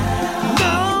now.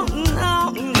 No.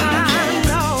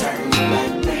 Turn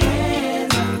back the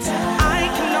hands of time. I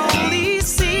can only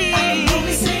see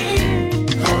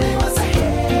only what's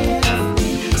ahead of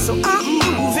me. So I'm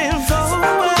moving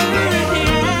forward,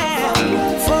 yeah.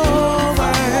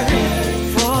 Forward.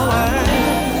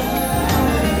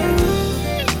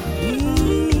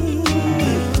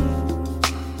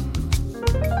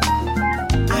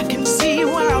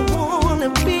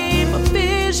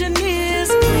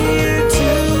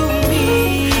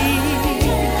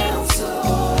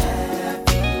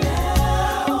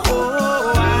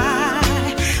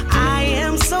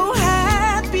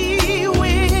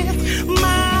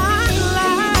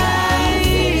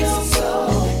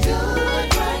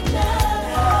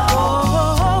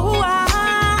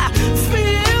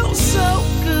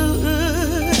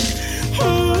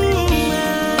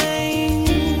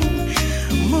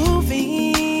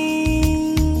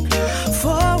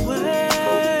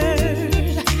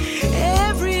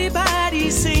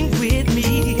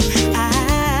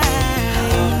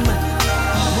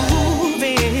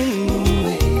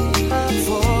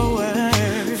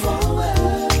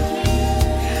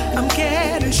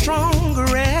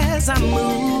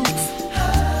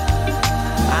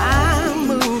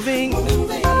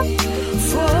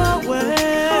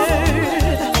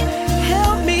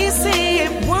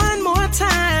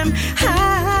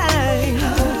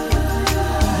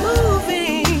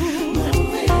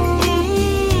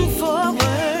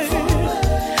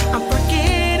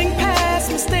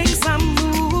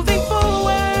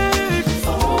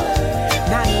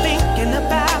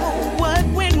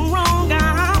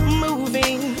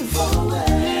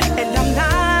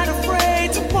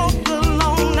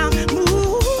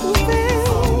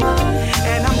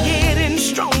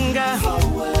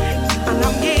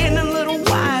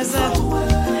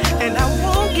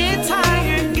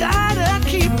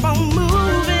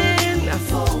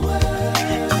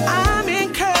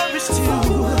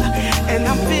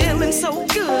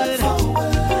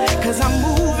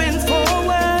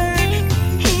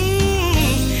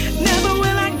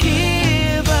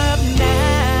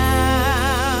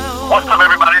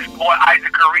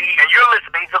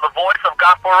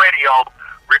 Gospel Radio,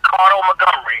 Ricardo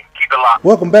Montgomery. Keep it locked.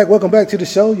 Welcome back to the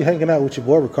show. You're hanging out with your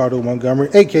boy Ricardo Montgomery,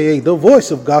 aka the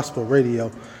voice of Gospel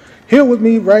Radio. Here with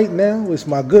me right now is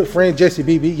my good friend Jesse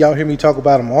BB. Y'all hear me talk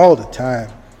about him all the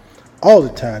time.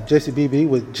 Jesse BB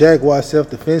with Jaguar Self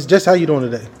Defense. Jesse, how you doing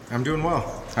today? I'm doing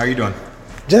well. How are you doing?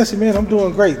 Jesse, man, I'm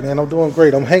doing great, man. I'm doing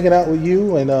great. I'm hanging out with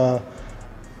you, and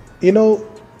you know,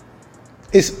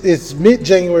 it's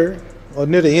mid-January or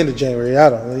near the end of January. I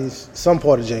don't know. It's some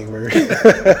part of January.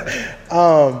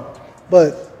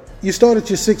 But you started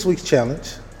your 6 weeks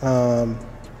challenge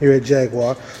here at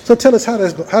Jaguar. So tell us how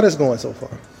that's going so far.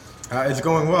 It's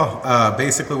going well.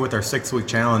 Basically, with our 6 week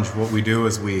challenge, what we do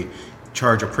is we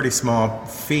charge a pretty small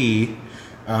fee.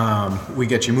 We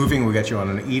get you moving. We get you on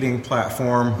an eating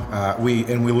platform. We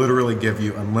literally give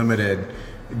you unlimited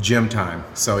gym time,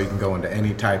 so you can go into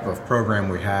any type of program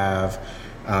we have.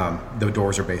 The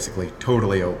doors are basically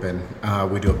totally open.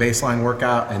 We do a baseline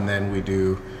workout, and then we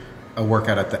do a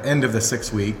workout at the end of the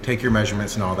 6 week, take your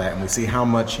measurements and all that, and we see how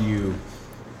much you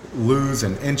lose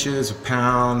in inches,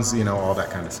 pounds, all that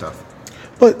kind of stuff.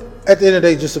 But at the end of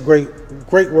the day, just a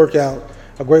great workout,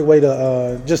 a great way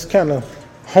to just kind of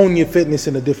hone your fitness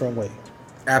in a different way.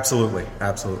 Absolutely.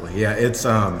 Yeah, it's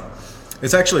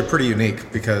actually pretty unique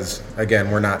because,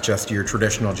 again, we're not just your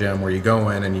traditional gym where you go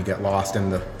in and you get lost in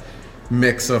the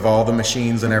mix of all the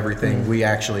machines and everything. We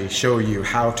actually show you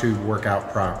how to work out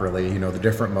properly, the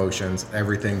different motions,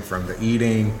 everything from the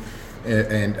eating.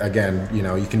 And again,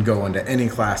 you can go into any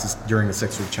classes during the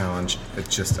 6 week challenge.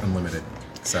 It's just unlimited.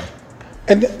 So.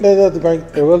 And the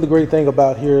other great thing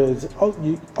about here is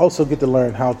you also get to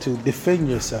learn how to defend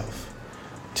yourself,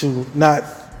 to not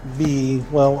be,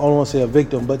 well, I don't want to say a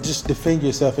victim, but just defend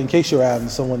yourself in case you're out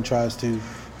and someone tries to,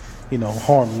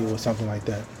 harm you or something like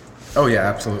that. Oh yeah,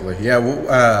 absolutely. Yeah,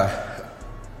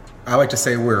 I like to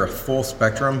say we're a full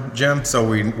spectrum gym, so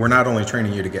we're not only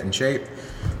training you to get in shape,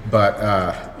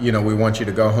 but we want you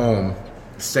to go home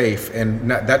safe, and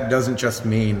that doesn't just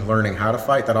mean learning how to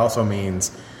fight. That also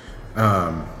means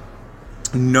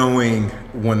knowing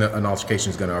when an altercation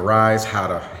is going to arise, how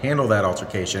to handle that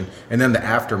altercation, and then the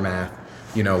aftermath.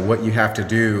 What you have to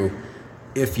do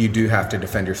if you do have to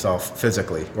defend yourself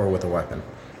physically or with a weapon.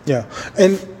 Yeah,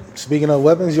 and speaking of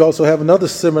weapons, you also have another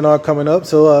seminar coming up,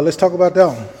 so let's talk about that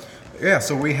one. Yeah,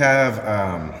 so we have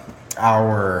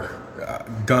our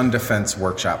gun defense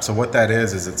workshop. So what that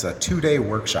is it's a 2-day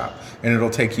workshop, and it'll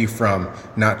take you from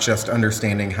not just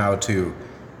understanding how to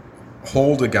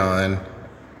hold a gun,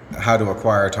 how to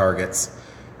acquire targets,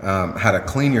 how to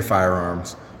clean your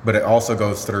firearms, but it also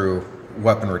goes through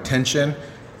weapon retention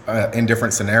in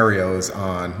different scenarios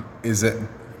on is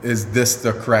this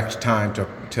the correct time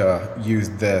to use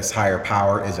this higher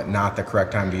power? Is it not the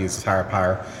correct time to use this higher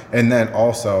power? And then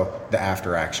also the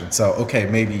after action. So, okay,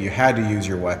 maybe you had to use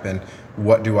your weapon.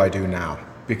 What do I do now?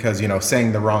 Because,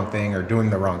 saying the wrong thing or doing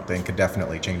the wrong thing could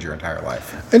definitely change your entire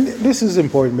life. And this is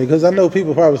important because I know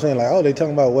people probably saying like, oh, they're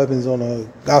talking about weapons on a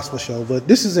gospel show. But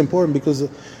this is important because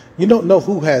you don't know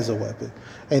who has a weapon.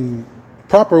 And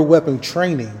proper weapon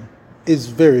training is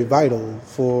very vital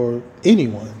for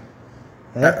anyone.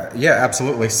 Right? Yeah,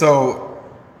 absolutely. So,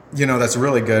 that's a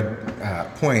really good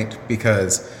point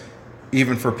because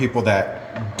even for people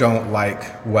that don't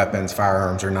like weapons,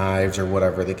 firearms, or knives, or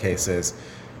whatever the case is,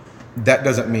 that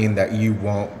doesn't mean that you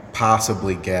won't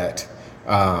possibly get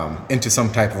into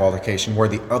some type of altercation where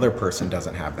the other person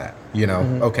doesn't have that.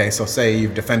 Okay, so say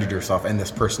you've defended yourself and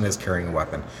this person is carrying a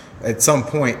weapon. At some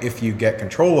point, if you get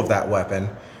control of that weapon,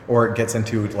 or it gets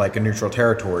into like a neutral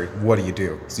territory, what do you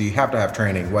do? So you have to have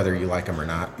training, whether you like them or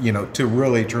not, to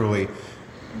really, truly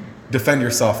defend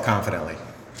yourself confidently.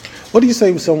 What do you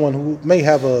say to someone who may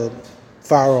have a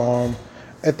firearm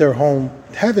at their home,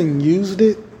 having used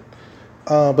it,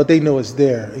 but they know it's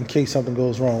there in case something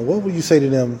goes wrong? What would you say to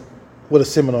them with a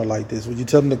seminar like this? Would you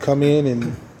tell them to come in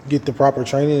and get the proper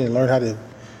training and learn how to,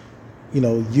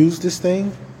 use this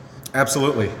thing?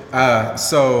 Absolutely.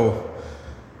 So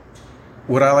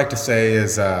what I like to say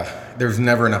is there's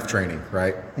never enough training,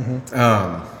 right?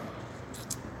 Mm-hmm.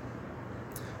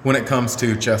 When it comes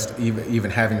to just even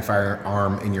having a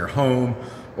firearm in your home,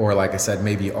 or like I said,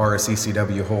 maybe you are a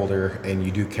CCW holder and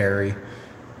you do carry,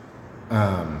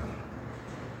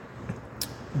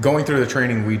 going through the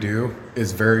training we do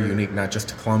is very unique, not just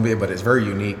to Columbia, but it's very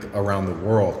unique around the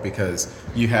world because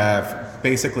you have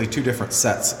basically two different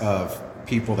sets of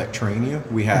people that train you.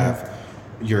 We have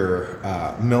your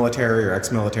military or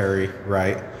ex-military,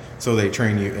 right? So they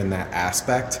train you in that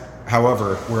aspect.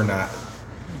 However, we're not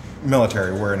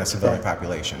military, we're in a civilian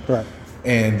population. Right.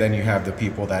 And then you have the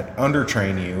people that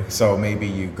under-train you. So maybe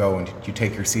you go and you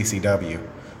take your CCW,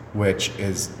 which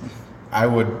is, I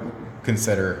would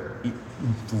consider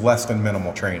less than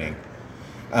minimal training.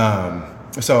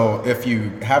 So if you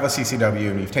have a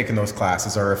CCW and you've taken those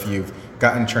classes, or if you've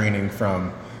gotten training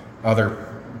from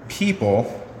other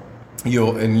people,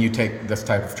 you take this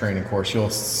type of training course, you'll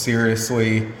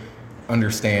seriously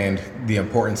understand the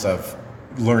importance of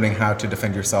learning how to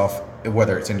defend yourself,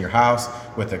 whether it's in your house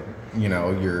with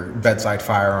your bedside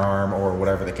firearm or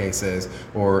whatever the case is,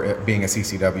 or it being a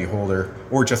CCW holder,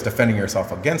 or just defending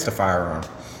yourself against a firearm.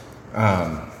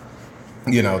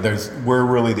 We're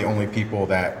really the only people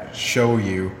that show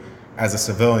you as a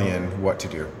civilian what to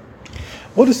do.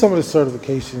 What are some of the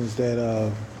certifications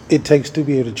that it takes to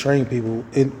be able to train people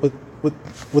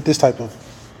with this type of?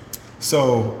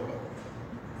 So,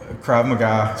 Krav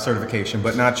Maga certification,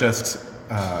 but not just.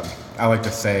 I like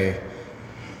to say,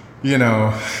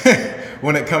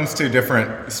 when it comes to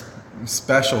different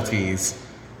specialties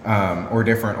or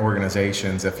different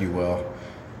organizations, if you will,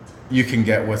 you can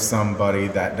get with somebody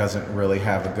that doesn't really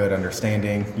have a good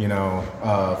understanding,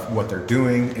 of what they're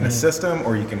doing in a system,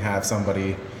 or you can have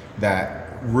somebody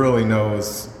that really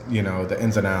knows, the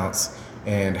ins and outs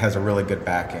and has a really good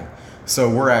backing. So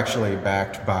we're actually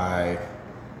backed by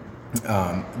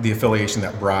the affiliation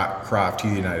that brought Krav to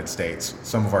the United States.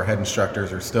 Some of our head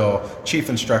instructors are still chief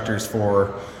instructors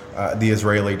for the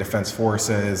Israeli Defense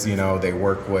Forces. They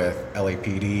work with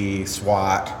LAPD,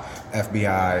 SWAT,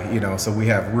 FBI, so we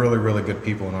have really, really good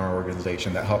people in our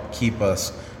organization that help keep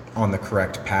us on the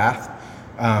correct path.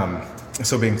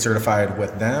 So being certified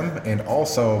with them, and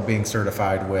also being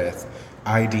certified with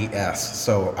IDS.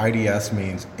 So IDS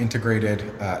means Integrated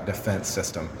Defense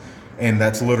System. And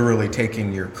that's literally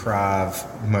taking your Krav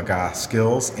Maga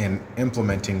skills and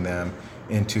implementing them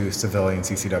into civilian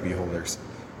CCW holders.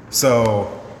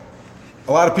 So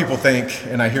a lot of people think,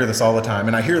 and I hear this all the time,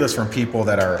 and I hear this from people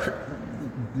that are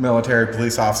military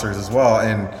police officers as well,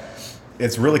 and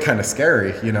it's really kind of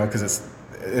scary, because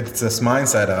it's this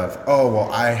mindset of, oh,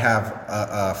 well, I have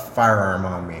a firearm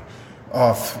on me.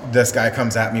 Oh, if this guy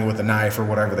comes at me with a knife or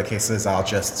whatever the case is, I'll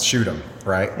just shoot him,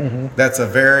 right? Mm-hmm. That's a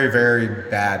very, very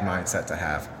bad mindset to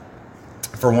have.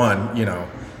 For one,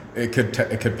 it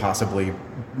could possibly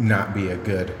not be a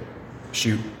good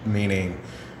shoot, meaning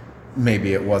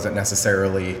maybe it wasn't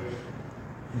necessarily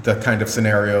the kind of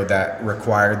scenario that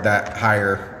required that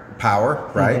higher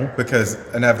power, right? Mm-hmm. Because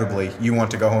inevitably you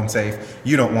want to go home safe.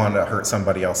 You don't want to hurt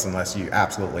somebody else unless you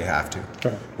absolutely have to,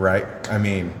 right? I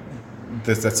mean,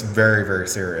 that's very, very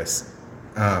serious.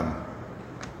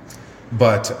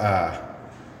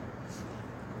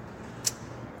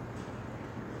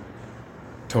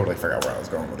 Totally forgot where I was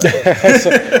going with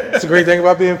that. It's a great thing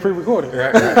about being pre-recorded.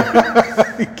 Right.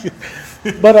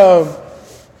 But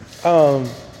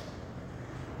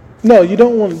no, you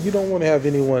don't want to have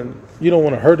anyone. You don't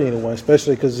want to hurt anyone,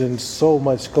 especially because there's so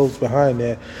much goes behind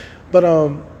that. But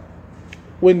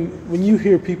when you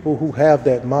hear people who have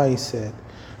that mindset,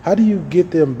 how do you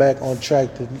get them back on track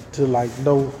to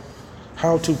know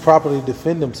how to properly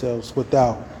defend themselves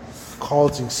without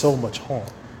causing so much harm?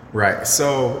 Right.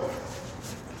 So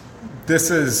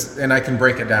this is, and I can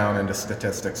break it down into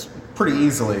statistics pretty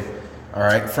easily. All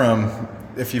right. From,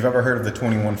 if you've ever heard of the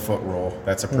 21-foot rule,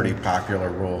 that's a pretty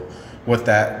popular rule. What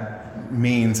that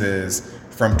means is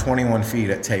from 21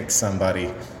 feet, it takes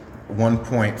somebody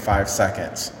 1.5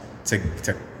 seconds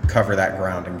to cover that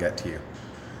ground and get to you.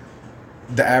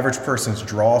 The average person's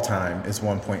draw time is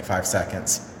 1.5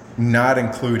 seconds, not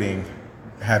including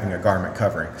having a garment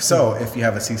covering. So if you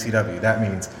have a CCW, that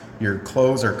means your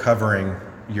clothes are covering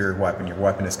your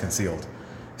weapon is concealed.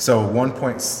 So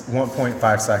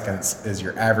 1.5 seconds is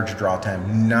your average draw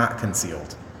time, not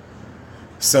concealed.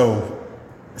 So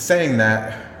saying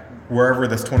that, wherever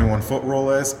this 21-foot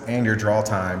rule is and your draw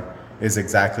time is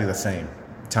exactly the same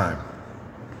time.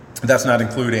 That's not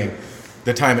including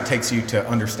the time it takes you to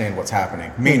understand what's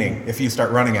happening. Meaning, if you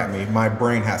start running at me, my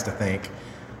brain has to think,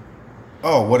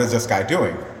 oh, what is this guy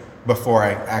doing? Before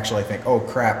I actually think, oh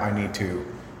crap, I need to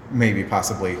maybe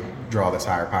possibly draw this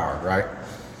higher power, right?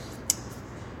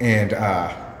 And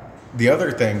the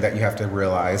other thing that you have to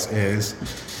realize is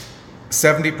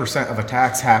 70% of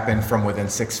attacks happen from within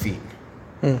 6 feet.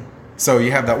 So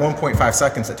you have that 1.5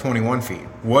 seconds at 21 feet.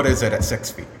 What is it at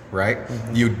 6 feet, right?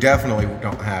 Mm-hmm. You definitely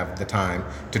don't have the time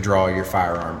to draw your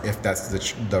firearm if that's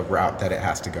the route that it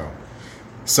has to go.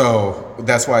 So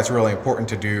that's why it's really important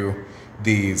to do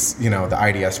these,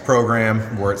 the IDS program,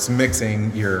 where it's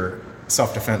mixing your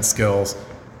self-defense skills,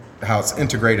 how it's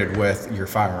integrated with your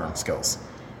firearm skills.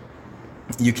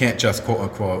 You can't just quote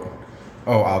unquote,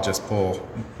 oh, I'll just pull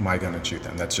my gun and shoot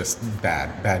them. That's just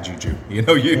bad juju. You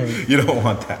don't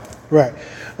want that. Right.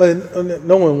 But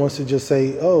no one wants to just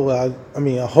say, oh,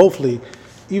 hopefully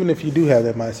even if you do have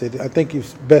that mindset, I think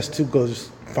it's best to go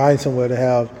just find somewhere to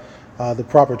have the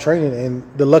proper training. And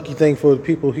the lucky thing for the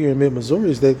people here in mid-Missouri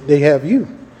is that they have you,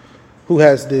 who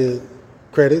has the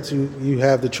credits, you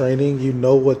have the training, you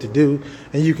know what to do,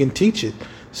 and you can teach it.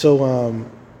 So,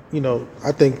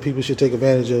 I think people should take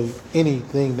advantage of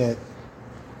anything that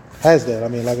has that. I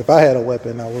mean, like if I had a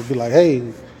weapon, I would be like, hey,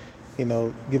 get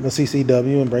my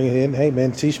CCW and bring it in. Hey,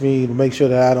 man, teach me to make sure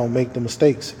that I don't make the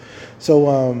mistakes.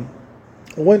 So,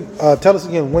 tell us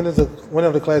again, when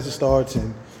are the classes starts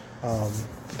and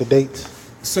the dates?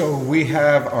 So we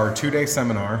have our 2-day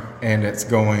seminar, and it's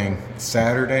going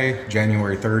Saturday,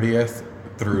 January 30th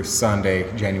through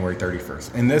Sunday, January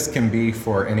 31st. And this can be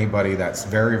for anybody that's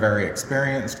very, very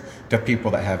experienced to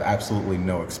people that have absolutely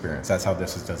no experience. That's how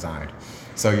this is designed.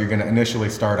 So you're going to initially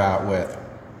start out with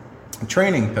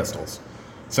training pistols.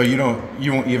 So you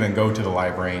won't even go to the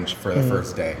live range for the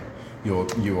first day. You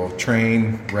will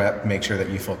train, rep, make sure that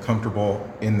you feel comfortable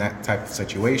in that type of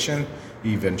situation,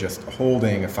 even just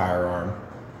holding a firearm,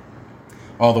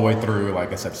 all the way through,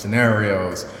 like I said,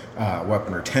 scenarios,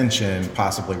 weapon retention,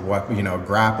 possibly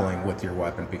grappling with your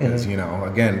weapon, because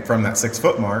again, from that 6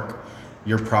 foot mark,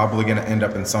 you're probably going to end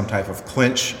up in some type of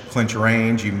clinch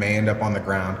range. You may end up on the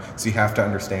ground, so you have to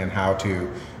understand how to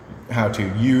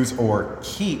use or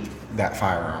keep that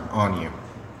firearm on you.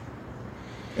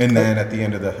 And then at the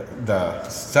end of the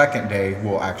second day,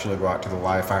 we'll actually go out to the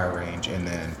live fire range and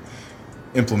then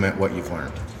implement what you've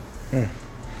learned.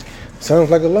 Sounds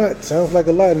like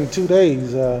a lot in 2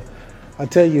 days. I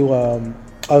tell you,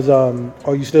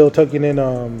 are you still tucking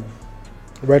in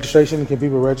registration? Can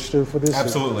people register for this?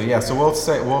 Absolutely, yeah. So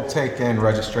we'll take in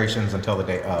registrations until the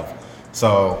day of.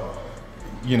 So,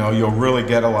 you'll really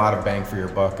get a lot of bang for your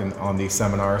buck on these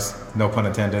seminars. No pun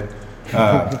intended.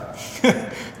 But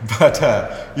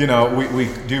we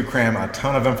do cram a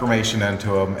ton of information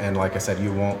into them, and like I said,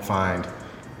 you won't find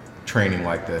training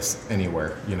like this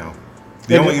anywhere.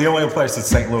 The only place is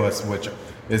St. Louis, which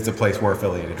is the place we're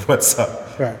affiliated with. So.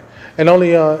 Right. And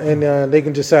they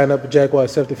can just sign up at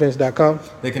JaguarSelfDefense.com?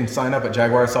 They can sign up at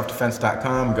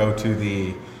JaguarSelfDefense.com, go to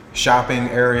the shopping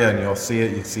area, and you'll see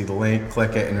it. You see the link,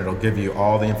 click it, and it'll give you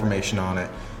all the information on it,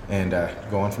 and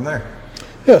go on from there.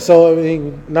 Yeah, so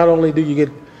not only do you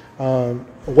get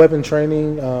weapon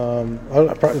training,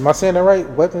 am I saying that right?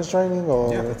 Weapons training?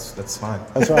 Or? Yeah, that's fine.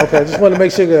 That's fine. Okay, I just want to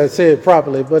make sure that I say it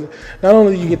properly. But not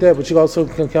only do you get that, but you also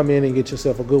can come in and get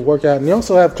yourself a good workout. And you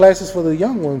also have classes for the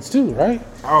young ones too, right?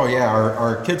 Oh yeah,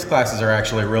 our kids' classes are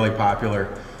actually really popular.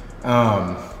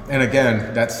 And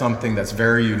again, that's something that's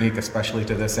very unique, especially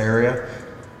to this area.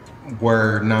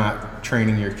 We're not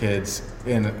training your kids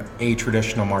in a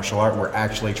traditional martial art. We're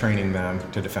actually training them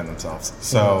to defend themselves.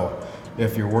 So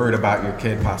if you're worried about your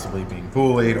kid possibly being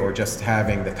bullied or just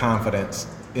having the confidence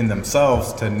in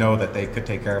themselves to know that they could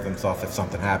take care of themselves if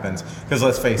something happens, because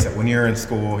let's face it, when you're in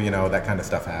school, that kind of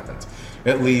stuff happens.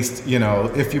 At least,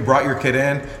 if you brought your kid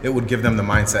in, it would give them the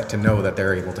mindset to know that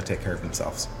they're able to take care of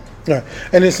themselves. Right.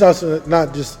 And it's also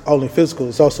not just only physical,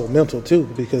 it's also mental too,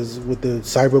 because with the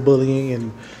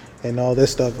cyberbullying and all that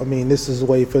stuff, this is a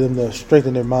way for them to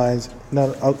strengthen their minds,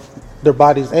 their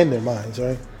bodies and their minds,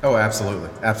 right? Oh, absolutely.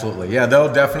 Absolutely. Yeah,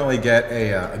 they'll definitely get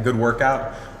a good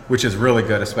workout, which is really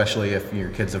good, especially if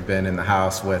your kids have been in the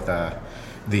house with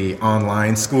the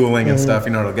online schooling and stuff,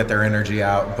 it'll get their energy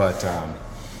out. But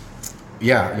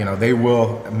they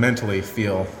will mentally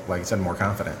feel, like I said, more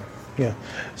confident. Yeah.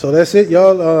 So that's it,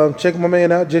 y'all. Check my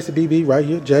man out, Jesse BB, right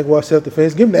here, Jaguar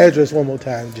Self-Defense. Give him the address one more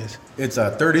time, Jesse. It's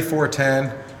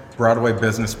 3410 Broadway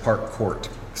Business Park Court.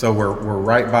 So we're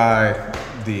right by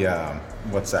the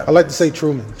what's that? I like to say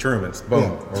Truman's. Truman's. Boom.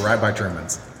 Yeah. We're right by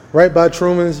Truman's. Right by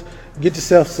Truman's. Get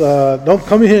yourself. Don't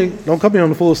come in here on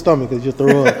the full stomach because you'll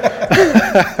throw up.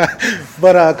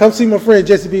 But come see my friend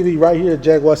Jesse BB right here at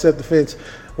Jaguar Self-Defense.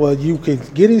 Well, you can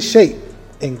get in shape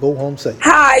and go home safe.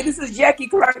 Hi, this is Jackie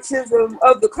Clarkson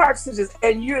of the Clarksons,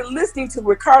 and you're listening to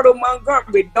Ricardo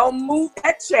Montgomery. Don't move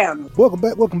that channel.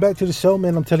 Welcome back to the show,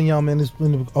 man. I'm telling y'all, man, I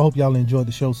hope y'all enjoyed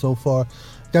the show so far.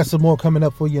 Got some more coming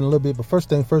up for you in a little bit, but first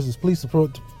thing first is please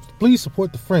support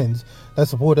the friends that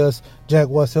support us,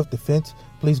 Jaguar Self-Defense.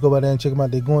 Please go by there and check them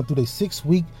out. They're going through their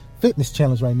 6-week fitness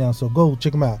challenge right now, so go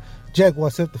check them out.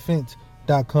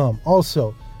 JaguarSelfDefense.com.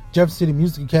 Also, Jefferson City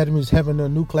Music Academy is having their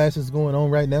new classes going on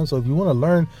right now. So if you want to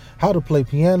learn how to play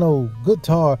piano,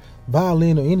 guitar,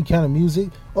 violin, or any kind of music,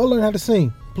 or learn how to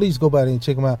sing, please go by there and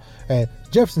check them out at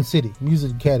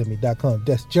JeffersonCityMusicAcademy.com.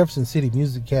 That's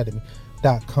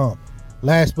JeffersonCityMusicAcademy.com.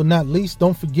 Last but not least,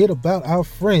 don't forget about our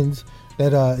friends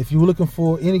that if you're looking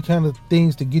for any kind of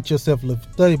things to get yourself a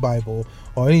study Bible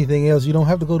or anything else, you don't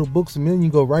have to go to Books A Million.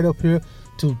 You go right up here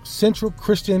to Central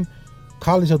Christian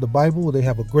College of the Bible. They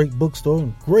have a great bookstore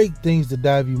and great things to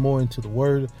dive you more into the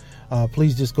Word.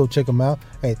 Please just go check them out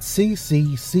at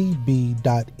cccb.edu.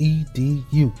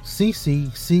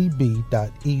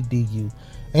 cccb.edu.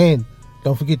 And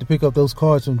don't forget to pick up those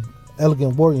cards from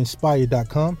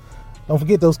elegantwarriorinspire.com. Don't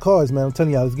forget those cards, man. I'm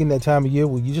telling y'all, it's getting that time of year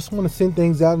where you just want to send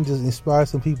things out and just inspire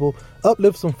some people,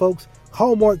 uplift some folks.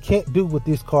 Hallmark can't do what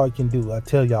this card can do. I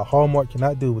tell y'all, Hallmark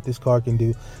cannot do what this card can do.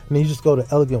 And then you just go to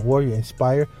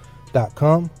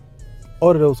elegantwarriorinspire.com,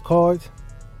 order those cards,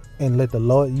 and let the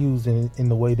Lord use them in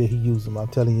the way that he used them. I'm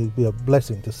telling you, it'll be a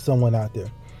blessing to someone out there.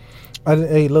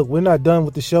 Hey, look, we're not done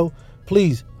with the show.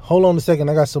 Please, hold on a second.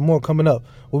 I got some more coming up.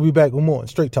 We'll be back with more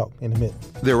Straight Talk in a minute.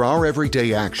 There are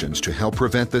everyday actions to help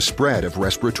prevent the spread of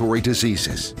respiratory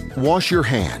diseases. Wash your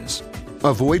hands.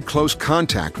 Avoid close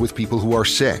contact with people who are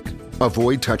sick.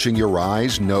 Avoid touching your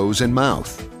eyes, nose, and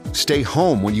mouth. Stay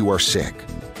home when you are sick.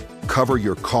 Cover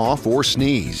your cough or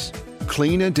sneeze.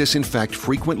 Clean and disinfect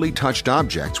frequently touched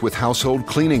objects with household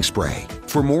cleaning spray.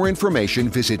 For more information,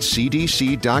 visit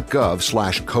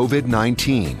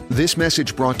cdc.gov/COVID-19. This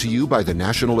message brought to you by the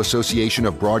National Association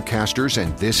of Broadcasters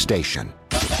and this station.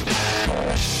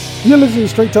 You're listening to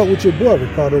Straight Talk with your boy,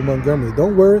 Ricardo Montgomery.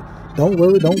 Don't worry.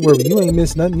 You ain't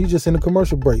missed nothing. You just in a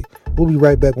commercial break. We'll be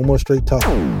right back with more Straight Talk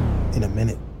in a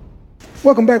minute.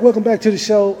 Welcome back to the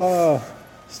show.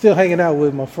 Still hanging out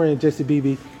with my friend Jesse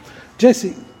Beebe.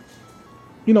 Jesse,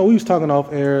 we was talking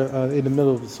off air in the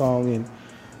middle of the song,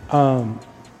 and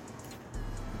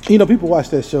people watch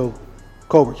that show,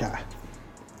 Cobra Kai.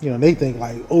 They think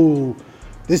like, oh,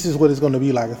 this is what it's going to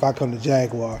be like if I come to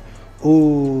Jaguar.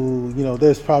 Oh,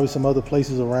 there's probably some other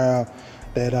places around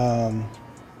that,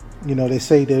 they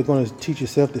say they're going to teach you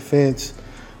self-defense,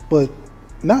 but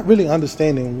not really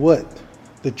understanding what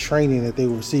the training that they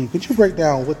will receive. Could you break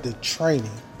down what the training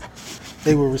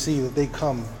they will receive if they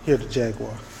come here to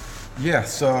Jaguar? Yeah,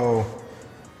 so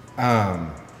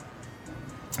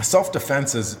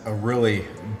self-defense is a really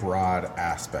broad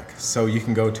aspect. So you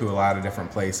can go to a lot of different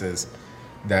places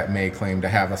that may claim to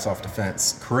have a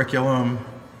self-defense curriculum,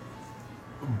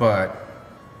 but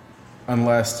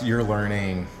unless you're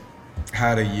learning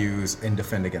how to use and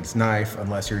defend against knife,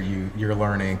 unless you're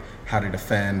learning how to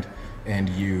defend and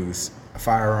use a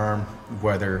firearm,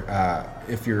 whether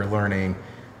if you're learning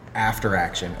after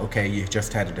action, okay, you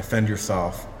just had to defend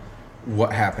yourself,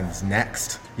 what happens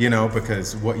next,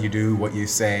 because what you do, what you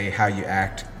say, how you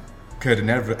act can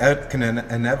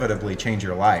inevitably change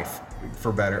your life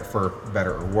for better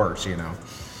or worse.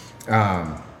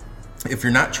 If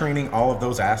you're not training all of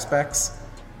those aspects,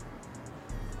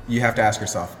 you have to ask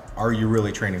yourself, are you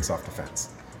really training self-defense,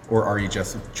 or are you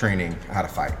just training how to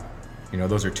fight?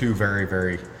 Those are two very,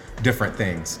 very different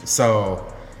things. So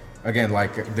again,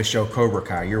 like the show Cobra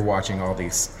Kai, you're watching all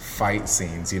these fight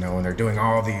scenes, and they're doing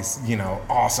all these,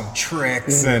 awesome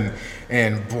tricks and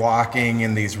blocking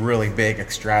in these really big,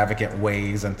 extravagant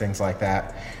ways and things like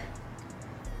that.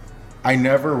 I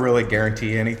never really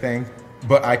guarantee anything,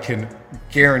 but I can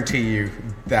guarantee you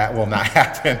that will not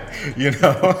happen,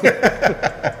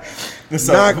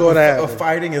 So not going to happen.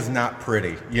 Fighting is not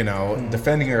pretty,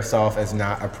 Defending yourself is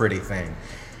not a pretty thing.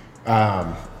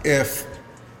 If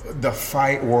the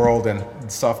fight world and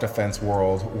self-defense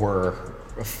world were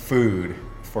food,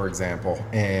 for example,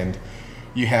 and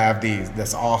you have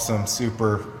this awesome,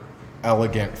 super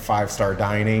elegant 5-star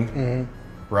dining,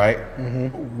 right?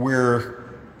 We're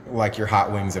like your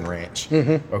hot wings and ranch,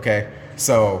 okay?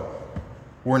 So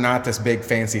we're not this big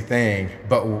fancy thing,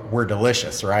 but we're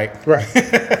delicious, right?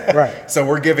 Right. So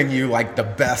we're giving you like the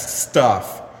best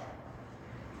stuff,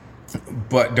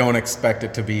 but don't expect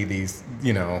it to be these,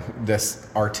 this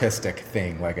artistic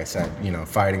thing. Like I said,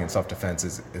 fighting and self-defense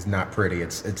is not pretty.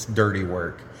 It's dirty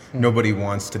work. Nobody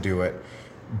wants to do it,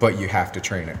 but you have to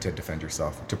train it to defend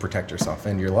yourself, to protect yourself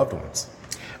and your loved ones.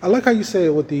 I like how you say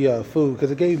it with the food, because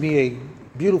it gave me a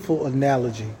beautiful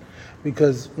analogy.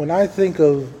 Because when I think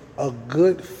of a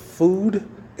good food,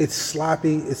 it's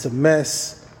sloppy, it's a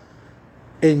mess,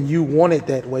 and you want it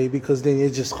that way because then you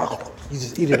just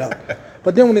eat it up.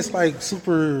 But then when it's like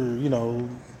super,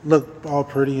 look all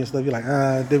pretty and stuff, you're like,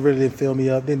 they really didn't fill me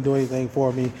up, didn't do anything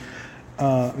for me.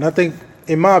 And I think,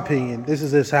 in my opinion, this is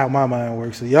just how my mind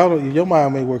works. So your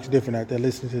mind may work different out there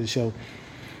listening to the show.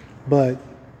 But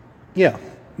yeah,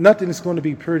 nothing is going to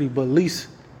be pretty, but at least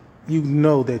you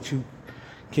know that you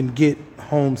can get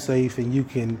home safe and you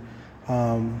can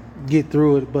get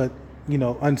through it, but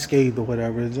unscathed or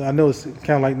whatever. I know it's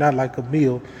kind of like not like a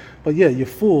meal, but yeah, you're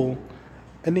full,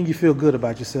 and then you feel good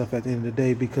about yourself at the end of the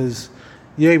day because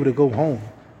you're able to go home.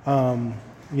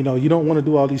 You don't want to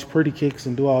do all these pretty kicks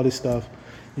and do all this stuff.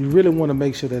 You really want to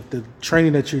make sure that the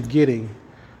training that you're getting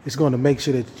it's going to make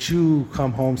sure that you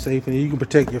come home safe and you can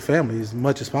protect your family as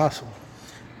much as possible.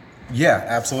 Yeah,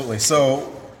 absolutely.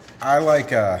 So I like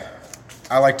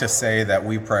to say that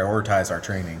we prioritize our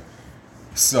training.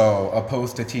 So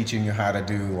opposed to teaching you how to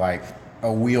do like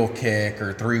a wheel kick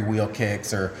or 3 wheel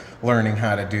kicks or learning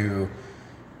how to do,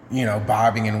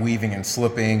 bobbing and weaving and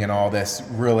slipping and all this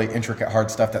really intricate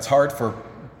hard stuff that's hard for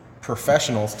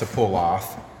professionals to pull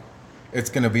off, it's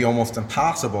going to be almost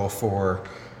impossible for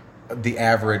the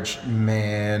average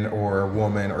man or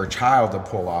woman or child to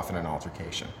pull off in an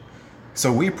altercation.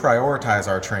 So we prioritize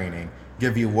our training,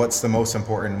 give you what's the most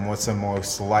important and what's the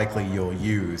most likely you'll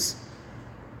use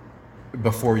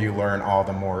before you learn all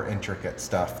the more intricate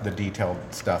stuff, the detailed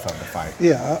stuff of the fight.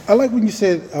 Yeah, I like when you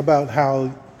said about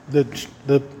how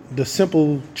the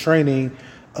simple training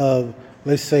of,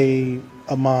 let's say,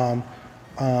 a mom,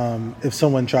 if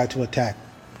someone tried to attack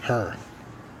her,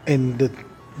 and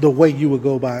the way you would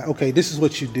go by, okay, this is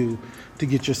what you do to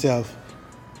get yourself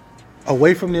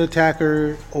away from the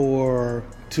attacker or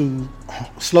to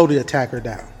slow the attacker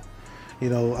down.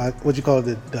 What you call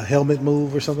it, the helmet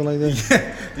move or something like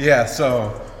that? Yeah,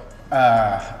 so,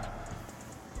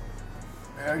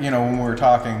 when we were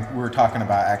talking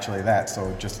about actually that.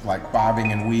 So just like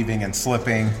bobbing and weaving and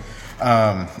slipping.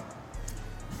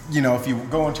 If you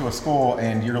go into a school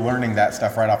and you're learning that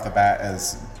stuff right off the bat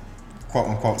as quote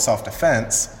unquote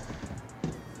self-defense,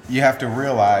 you have to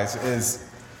realize is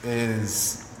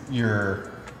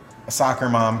you're a soccer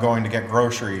mom going to get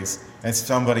groceries and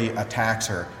somebody attacks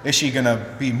her, is she going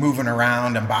to be moving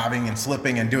around and bobbing and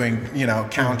slipping and doing,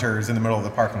 counters in the middle of the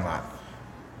parking lot?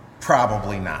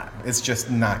 Probably not. It's just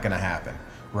not going to happen,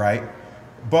 right?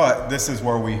 But this is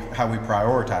how we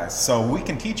prioritize. So we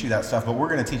can teach you that stuff, but we're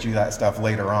going to teach you that stuff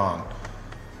later on.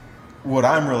 What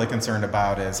I'm really concerned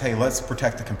about is, hey, let's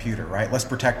protect the computer, right? Let's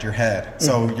protect your head.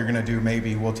 So you're going to do,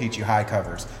 maybe we'll teach you high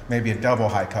covers, maybe a double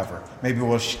high cover. Maybe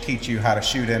we'll teach you how to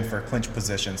shoot in for clinch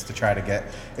positions to try to get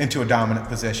into a dominant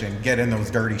position, get in those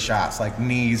dirty shots like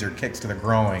knees or kicks to the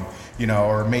groin,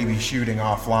 or maybe shooting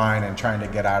offline and trying to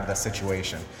get out of the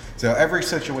situation. So every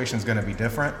situation is going to be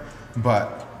different,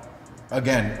 but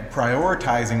again,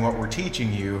 prioritizing what we're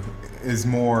teaching you is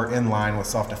more in line with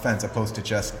self-defense opposed to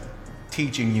just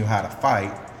teaching you how to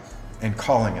fight and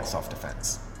calling it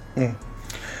self-defense.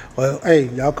 Well, hey,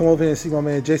 y'all come over here and see my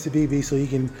man JCBB so he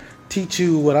can teach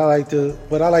you what I like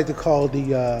to call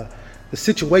the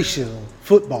situational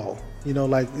football.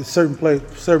 Like certain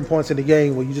points in the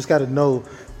game where you just got to know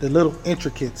the little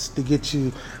intricates to get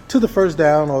you to the first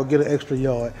down or get an extra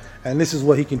yard. And this is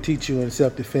what he can teach you in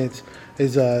self-defense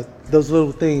is those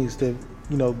little things that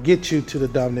get you to the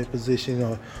dominant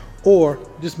position, or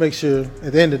just make sure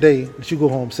at the end of the day that you go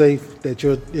home safe, that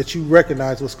you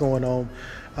recognize what's going on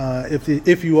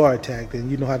if you are attacked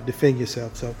and you know how to defend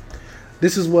yourself. So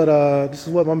this is what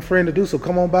I'm friend to do. So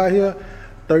come on by here,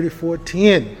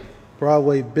 3410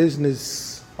 Broadway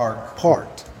Business Park,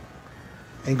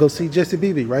 and go see Jesse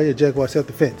Beebe right here at Jaguar Self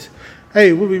Defense.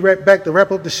 Hey, we'll be right back to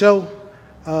wrap up the show.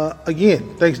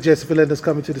 Again, thanks Jesse for letting us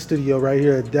come into the studio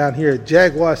down here at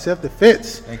Jaguar Self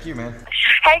Defense. Thank you, man.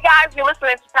 Hey guys, you're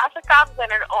listening to Tasha Cobbs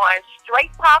Leonard on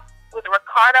Straight Pop with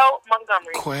Ricardo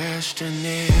Montgomery. Question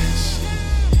is,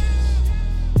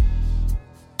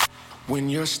 when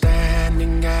you're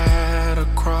standing at a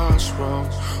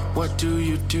crossroads, what do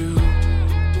you do?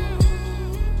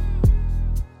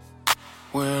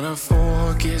 When a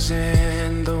fork is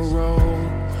in the road,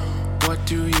 what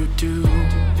do you do?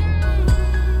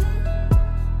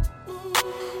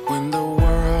 When the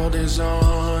world is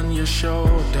on your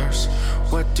shoulders,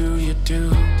 what do you do?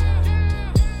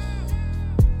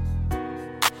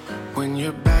 When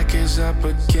your back is up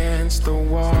against the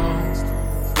wall,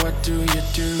 what do you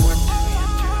do?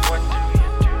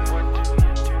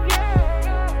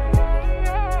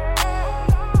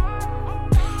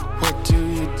 What do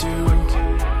you do?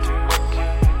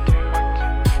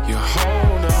 You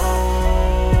hold on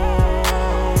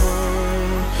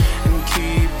and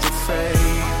keep the faith.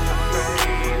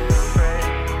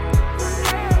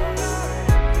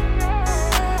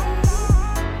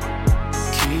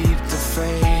 Keep the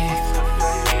faith.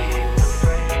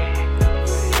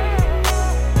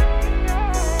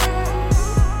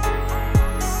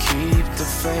 Keep the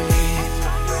faith.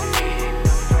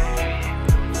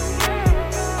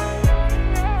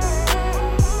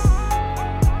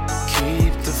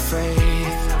 Keep the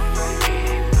faith.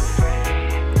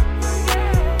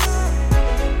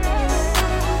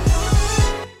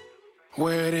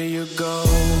 Where do you go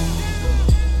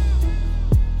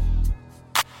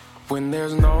when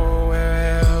there's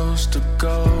nowhere else to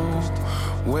go?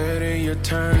 Where do you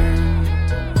turn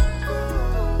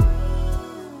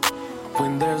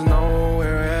When there's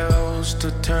nowhere else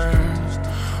to turn,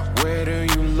 where do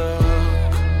you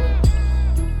look?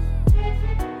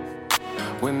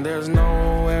 When there's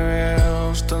nowhere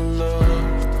else to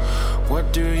look,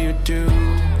 what do you do?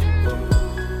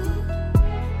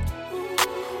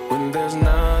 When there's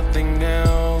nothing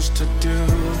else to do,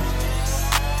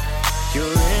 you're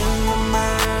in the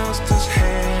master's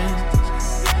hands,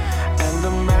 and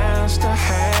the master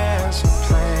has a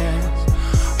plan.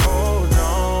 Hold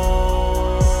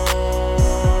on,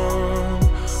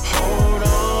 hold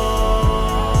on,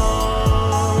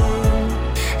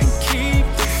 and keep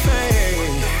the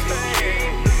faith.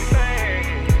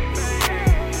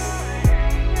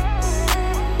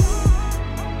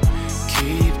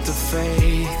 Keep the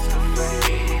faith.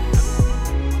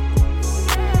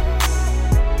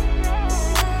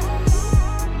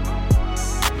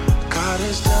 God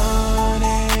has done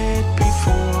it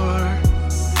before.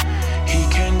 He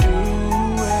can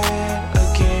do it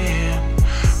again.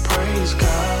 Praise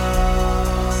God.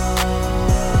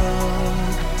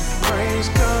 Praise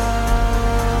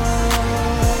God.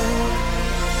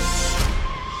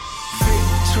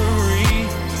 Victory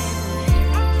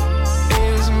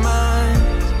is mine.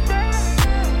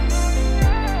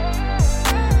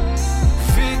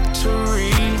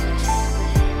 Victory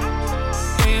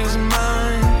is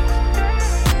mine.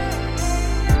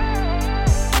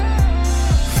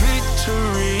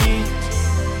 Victory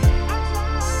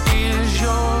is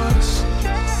yours.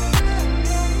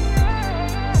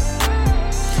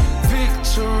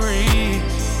 Victory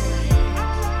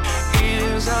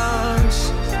is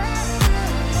ours.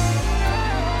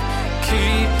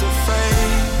 Keep the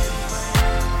faith.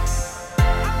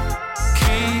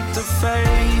 Keep the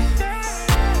faith.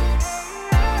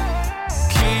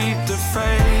 Keep the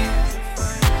faith.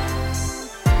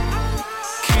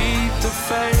 Keep the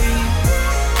faith.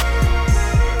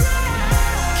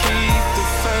 Keep the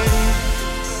faith.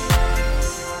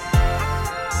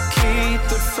 Keep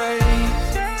the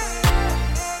faith.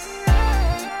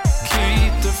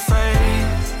 Keep the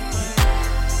faith.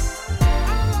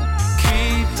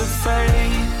 Keep the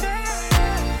faith.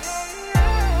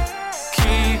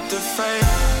 Keep the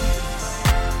faith.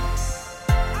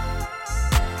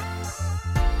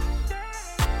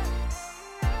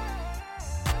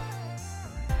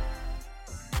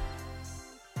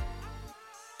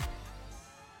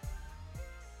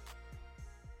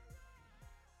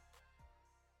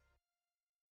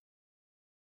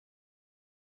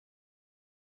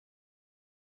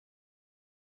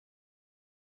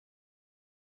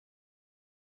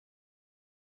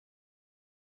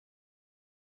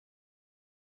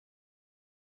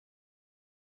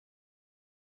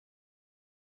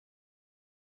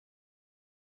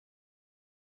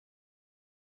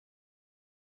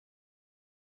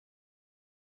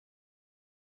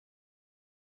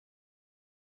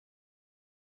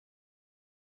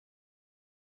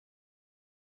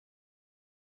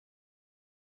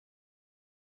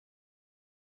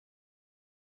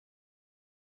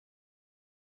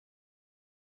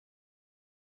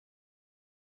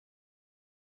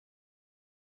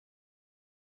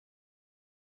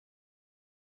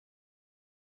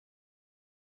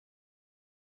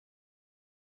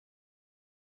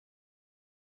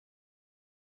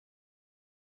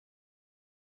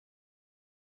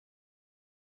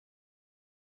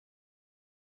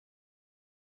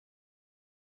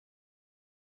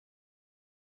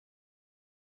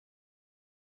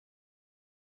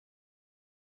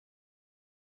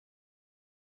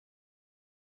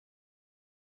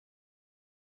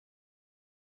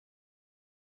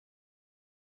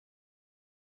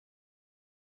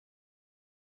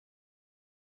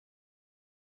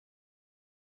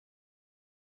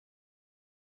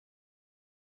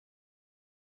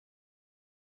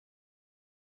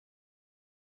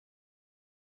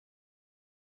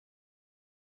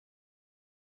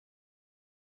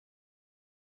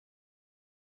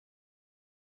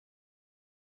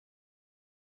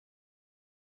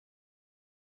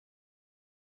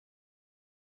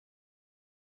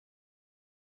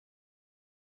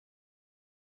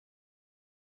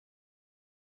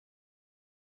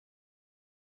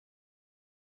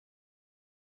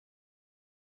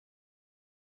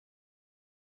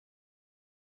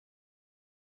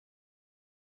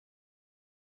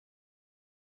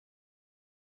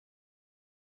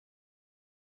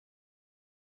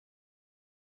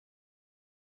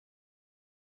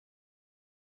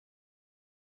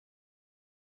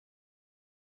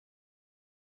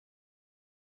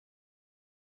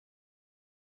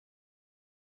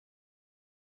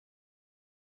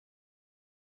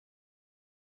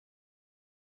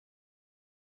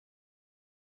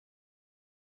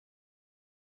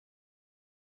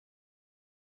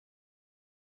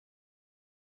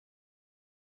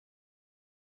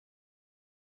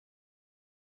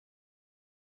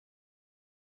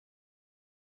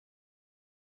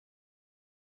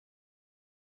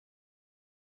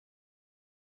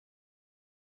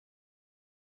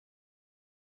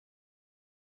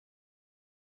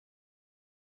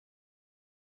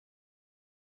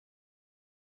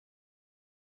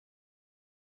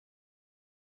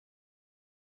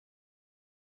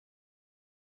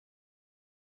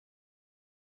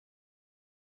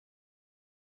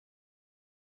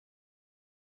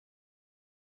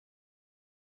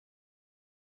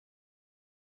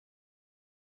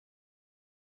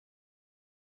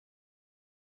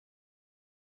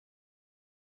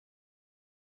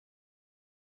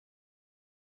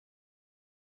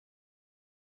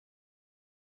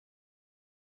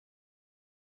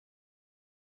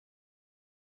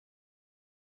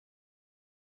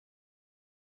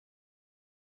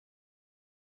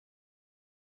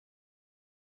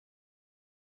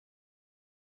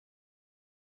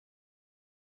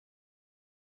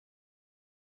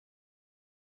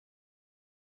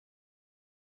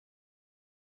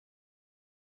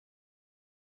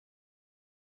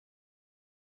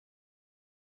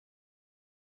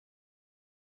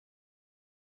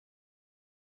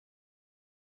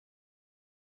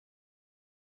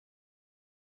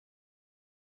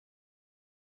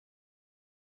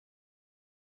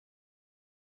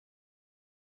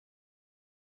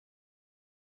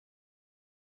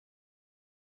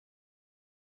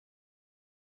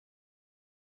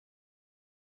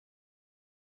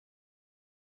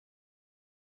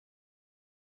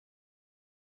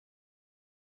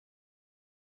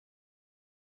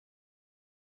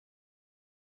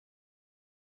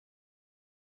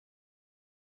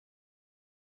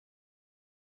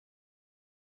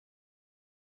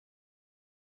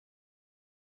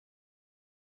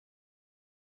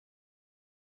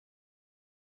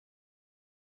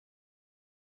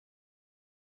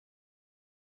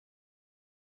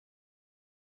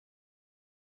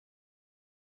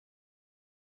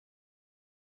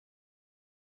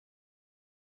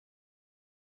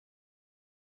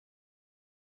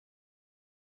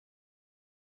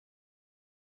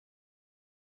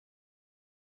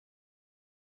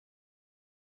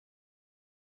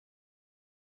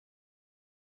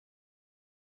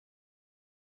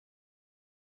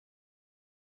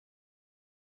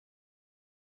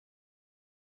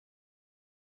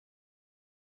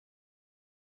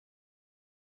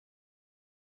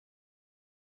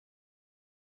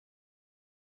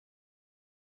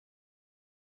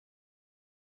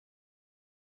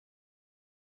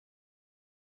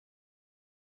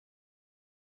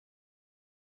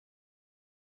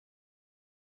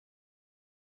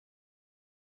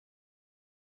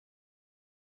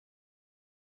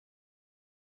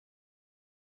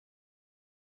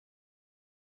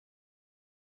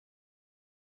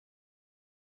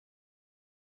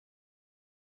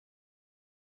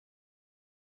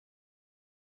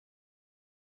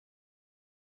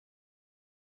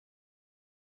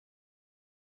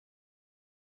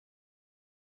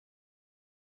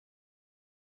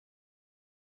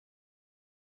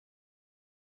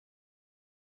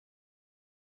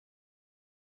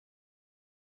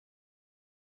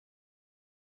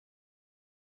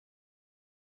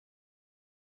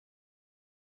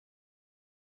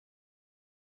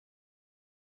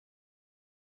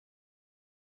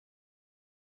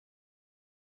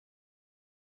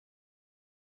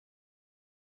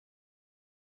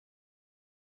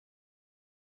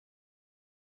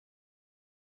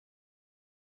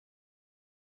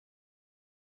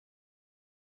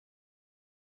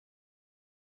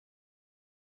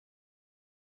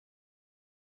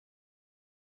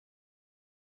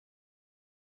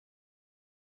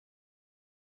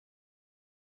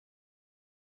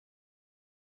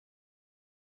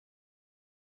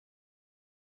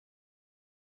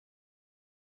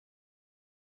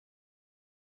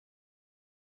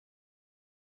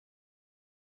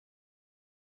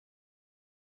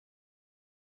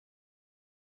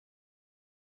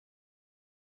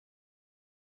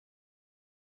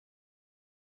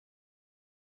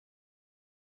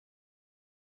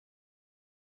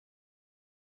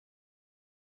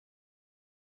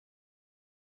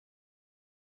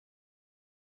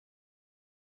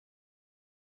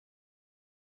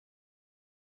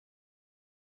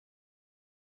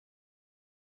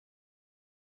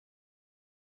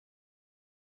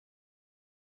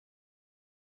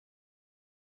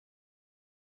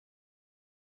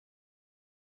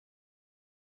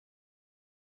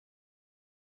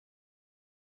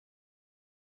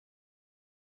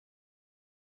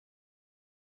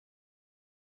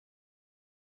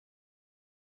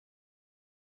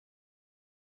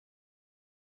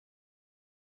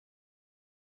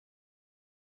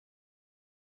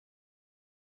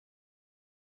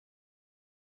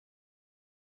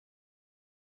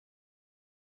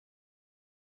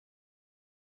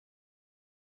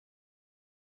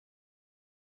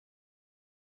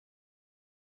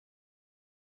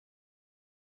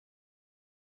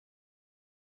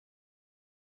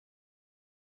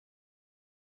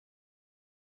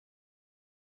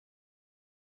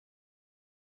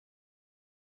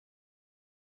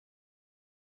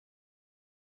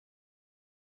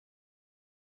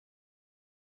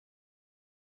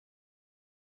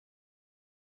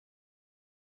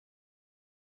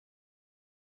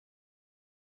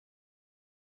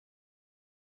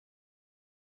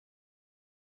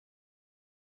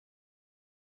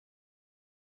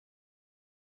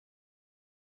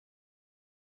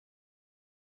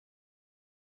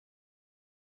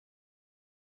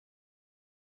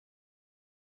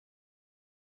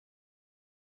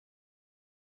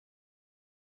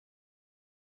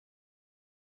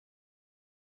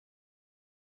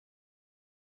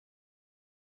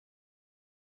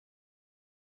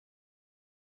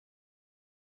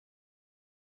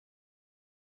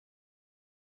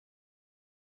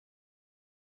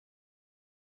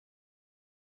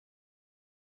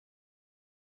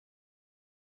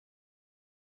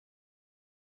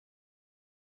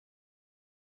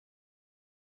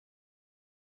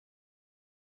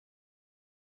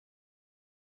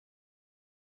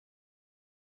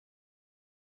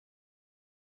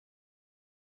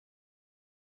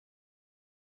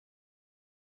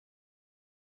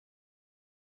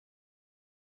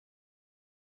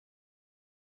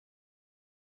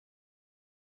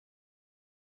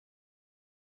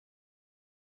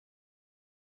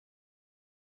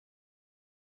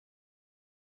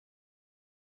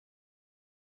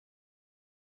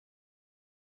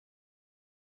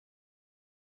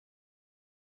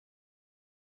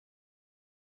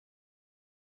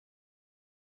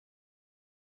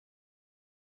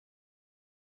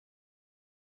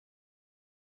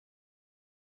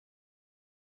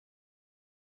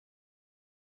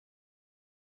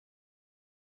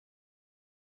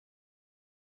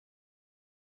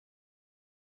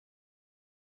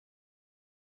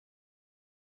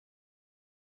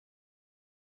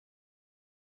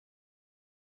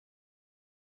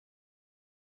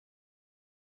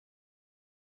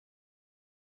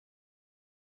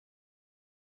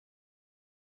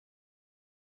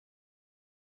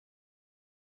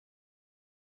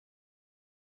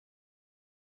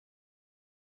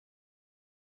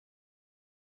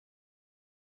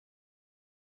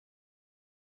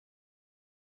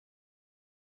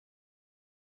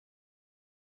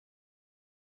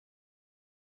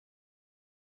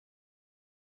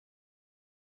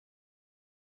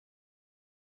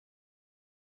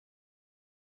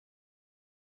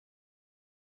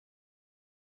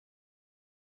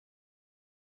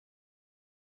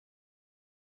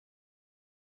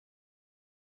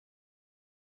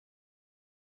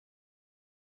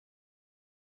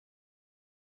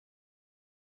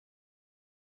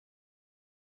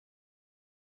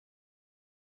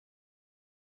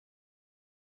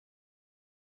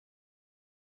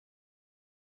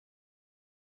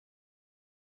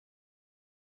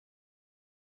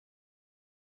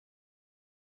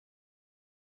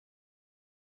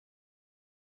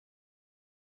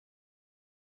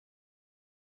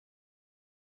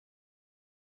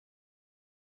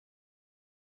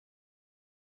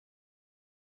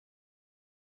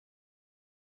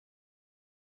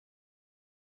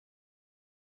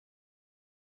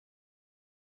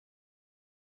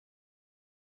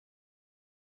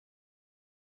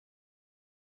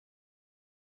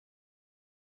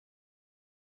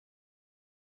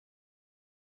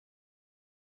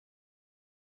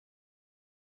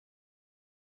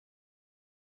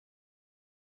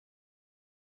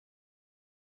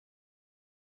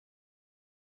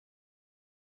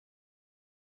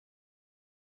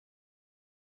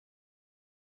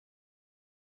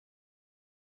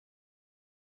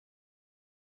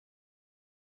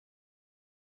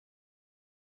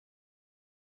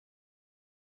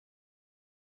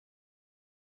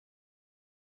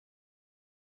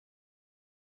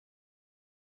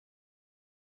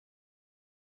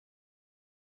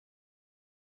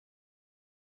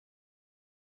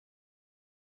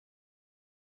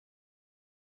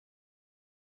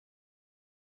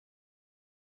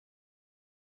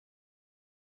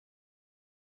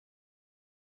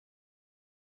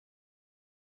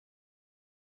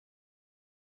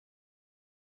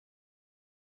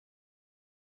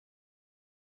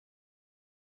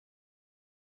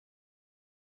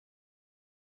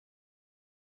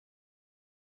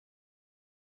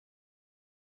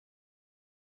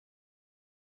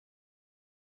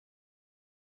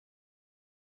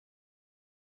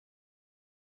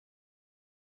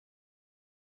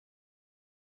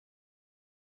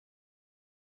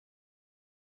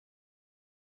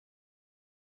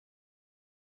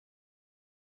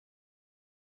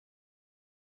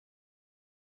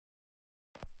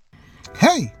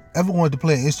 Hey, ever wanted to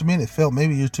play an instrument and felt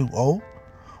maybe you're too old?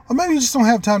 Or maybe you just don't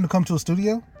have time to come to a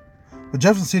studio? But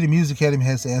Jefferson City Music Academy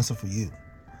has the answer for you.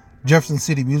 Jefferson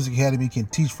City Music Academy can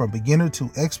teach from beginner to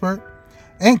expert,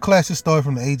 and classes start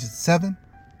from the ages of 7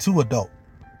 to adult.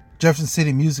 Jefferson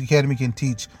City Music Academy can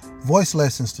teach voice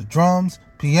lessons to drums,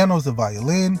 pianos, and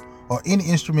violin, or any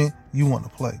instrument you want to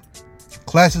play.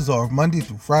 Classes are Monday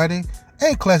through Friday,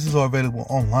 and classes are available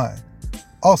online.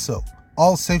 Also,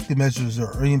 all safety measures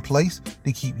are in place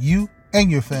to keep you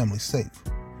and your family safe.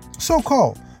 So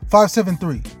call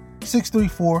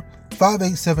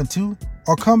 573-634-5872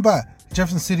 or come by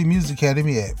Jefferson City Music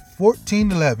Academy at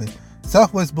 1411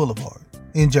 Southwest Boulevard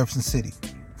in Jefferson City.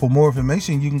 For more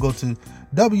information, you can go to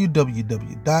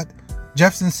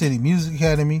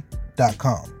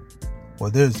www.jeffersoncitymusicacademy.com,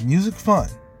 where there's music fun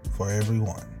for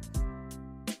everyone.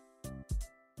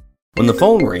 When the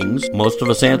phone rings, most of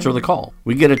us answer the call.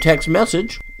 We get a text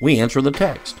message, we answer the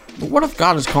text. But what if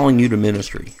God is calling you to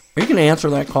ministry? Are you going to answer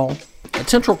that call? At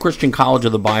Central Christian College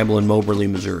of the Bible in Moberly,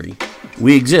 Missouri,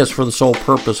 we exist for the sole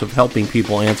purpose of helping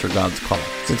people answer God's call.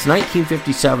 Since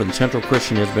 1957, Central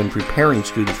Christian has been preparing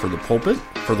students for the pulpit,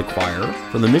 for the choir,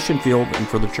 for the mission field, and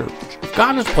for the church. If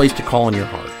God has placed a call in your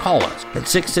heart, call us at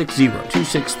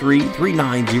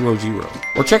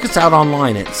 660-263-3900 or check us out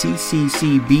online at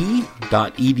cccb.edu.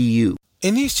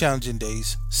 In these challenging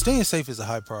days, staying safe is a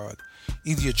high priority.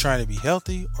 Either you're trying to be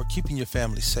healthy or keeping your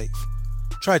family safe.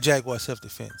 Try Jaguar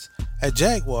Self-Defense. At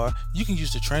Jaguar, you can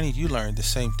use the training you learned the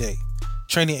same day.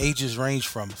 Training ages range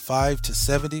from 5 to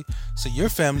 70, so your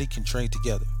family can train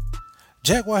together.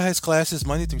 Jaguar has classes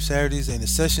Monday through Saturdays, and the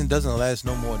session doesn't last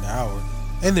no more than an hour,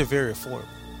 and they're very affordable.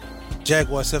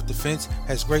 Jaguar Self-Defense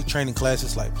has great training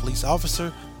classes like Police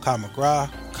Officer, Kyle McGraw,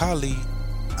 Kyle Lee,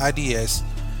 IDS,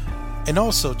 and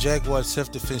also Jaguar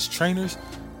Self-Defense trainers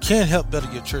can help better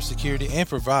your church security and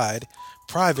provide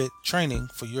private training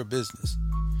for your business.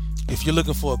 If you're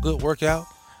looking for a good workout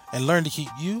and learn to keep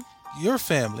you, your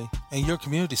family, and your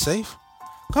community safe,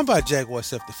 come by Jaguar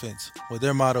Self-Defense, where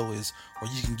their motto is where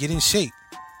you can get in shape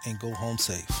and go home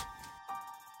safe.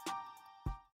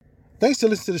 Thanks to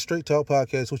listening to the Straight Talk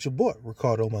Podcast with your boy,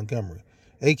 Ricardo Montgomery,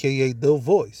 aka the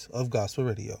voice of Gospel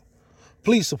Radio.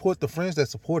 Please support the friends that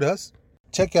support us.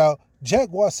 Check out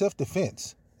Jaguar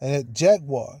Self-Defense and at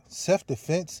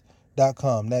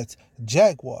jaguarselfdefense.com. That's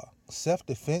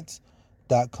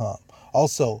jaguarselfdefense.com.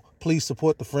 Also, please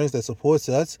support the friends that supports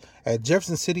us at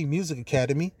Jefferson City Music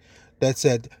Academy. That's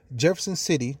at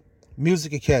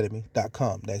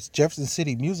jeffersoncitymusicacademy.com. That's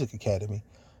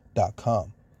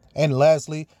jeffersoncitymusicacademy.com. And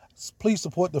lastly, please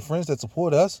support the friends that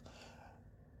support us,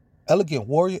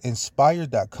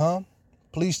 elegantwarriorinspired.com.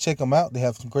 Please check them out. They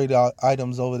have some great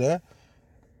items over there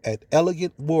at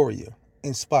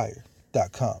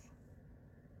elegantwarriorinspired.com.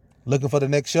 Looking for the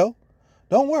next show?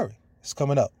 Don't worry, it's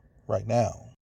coming up right now.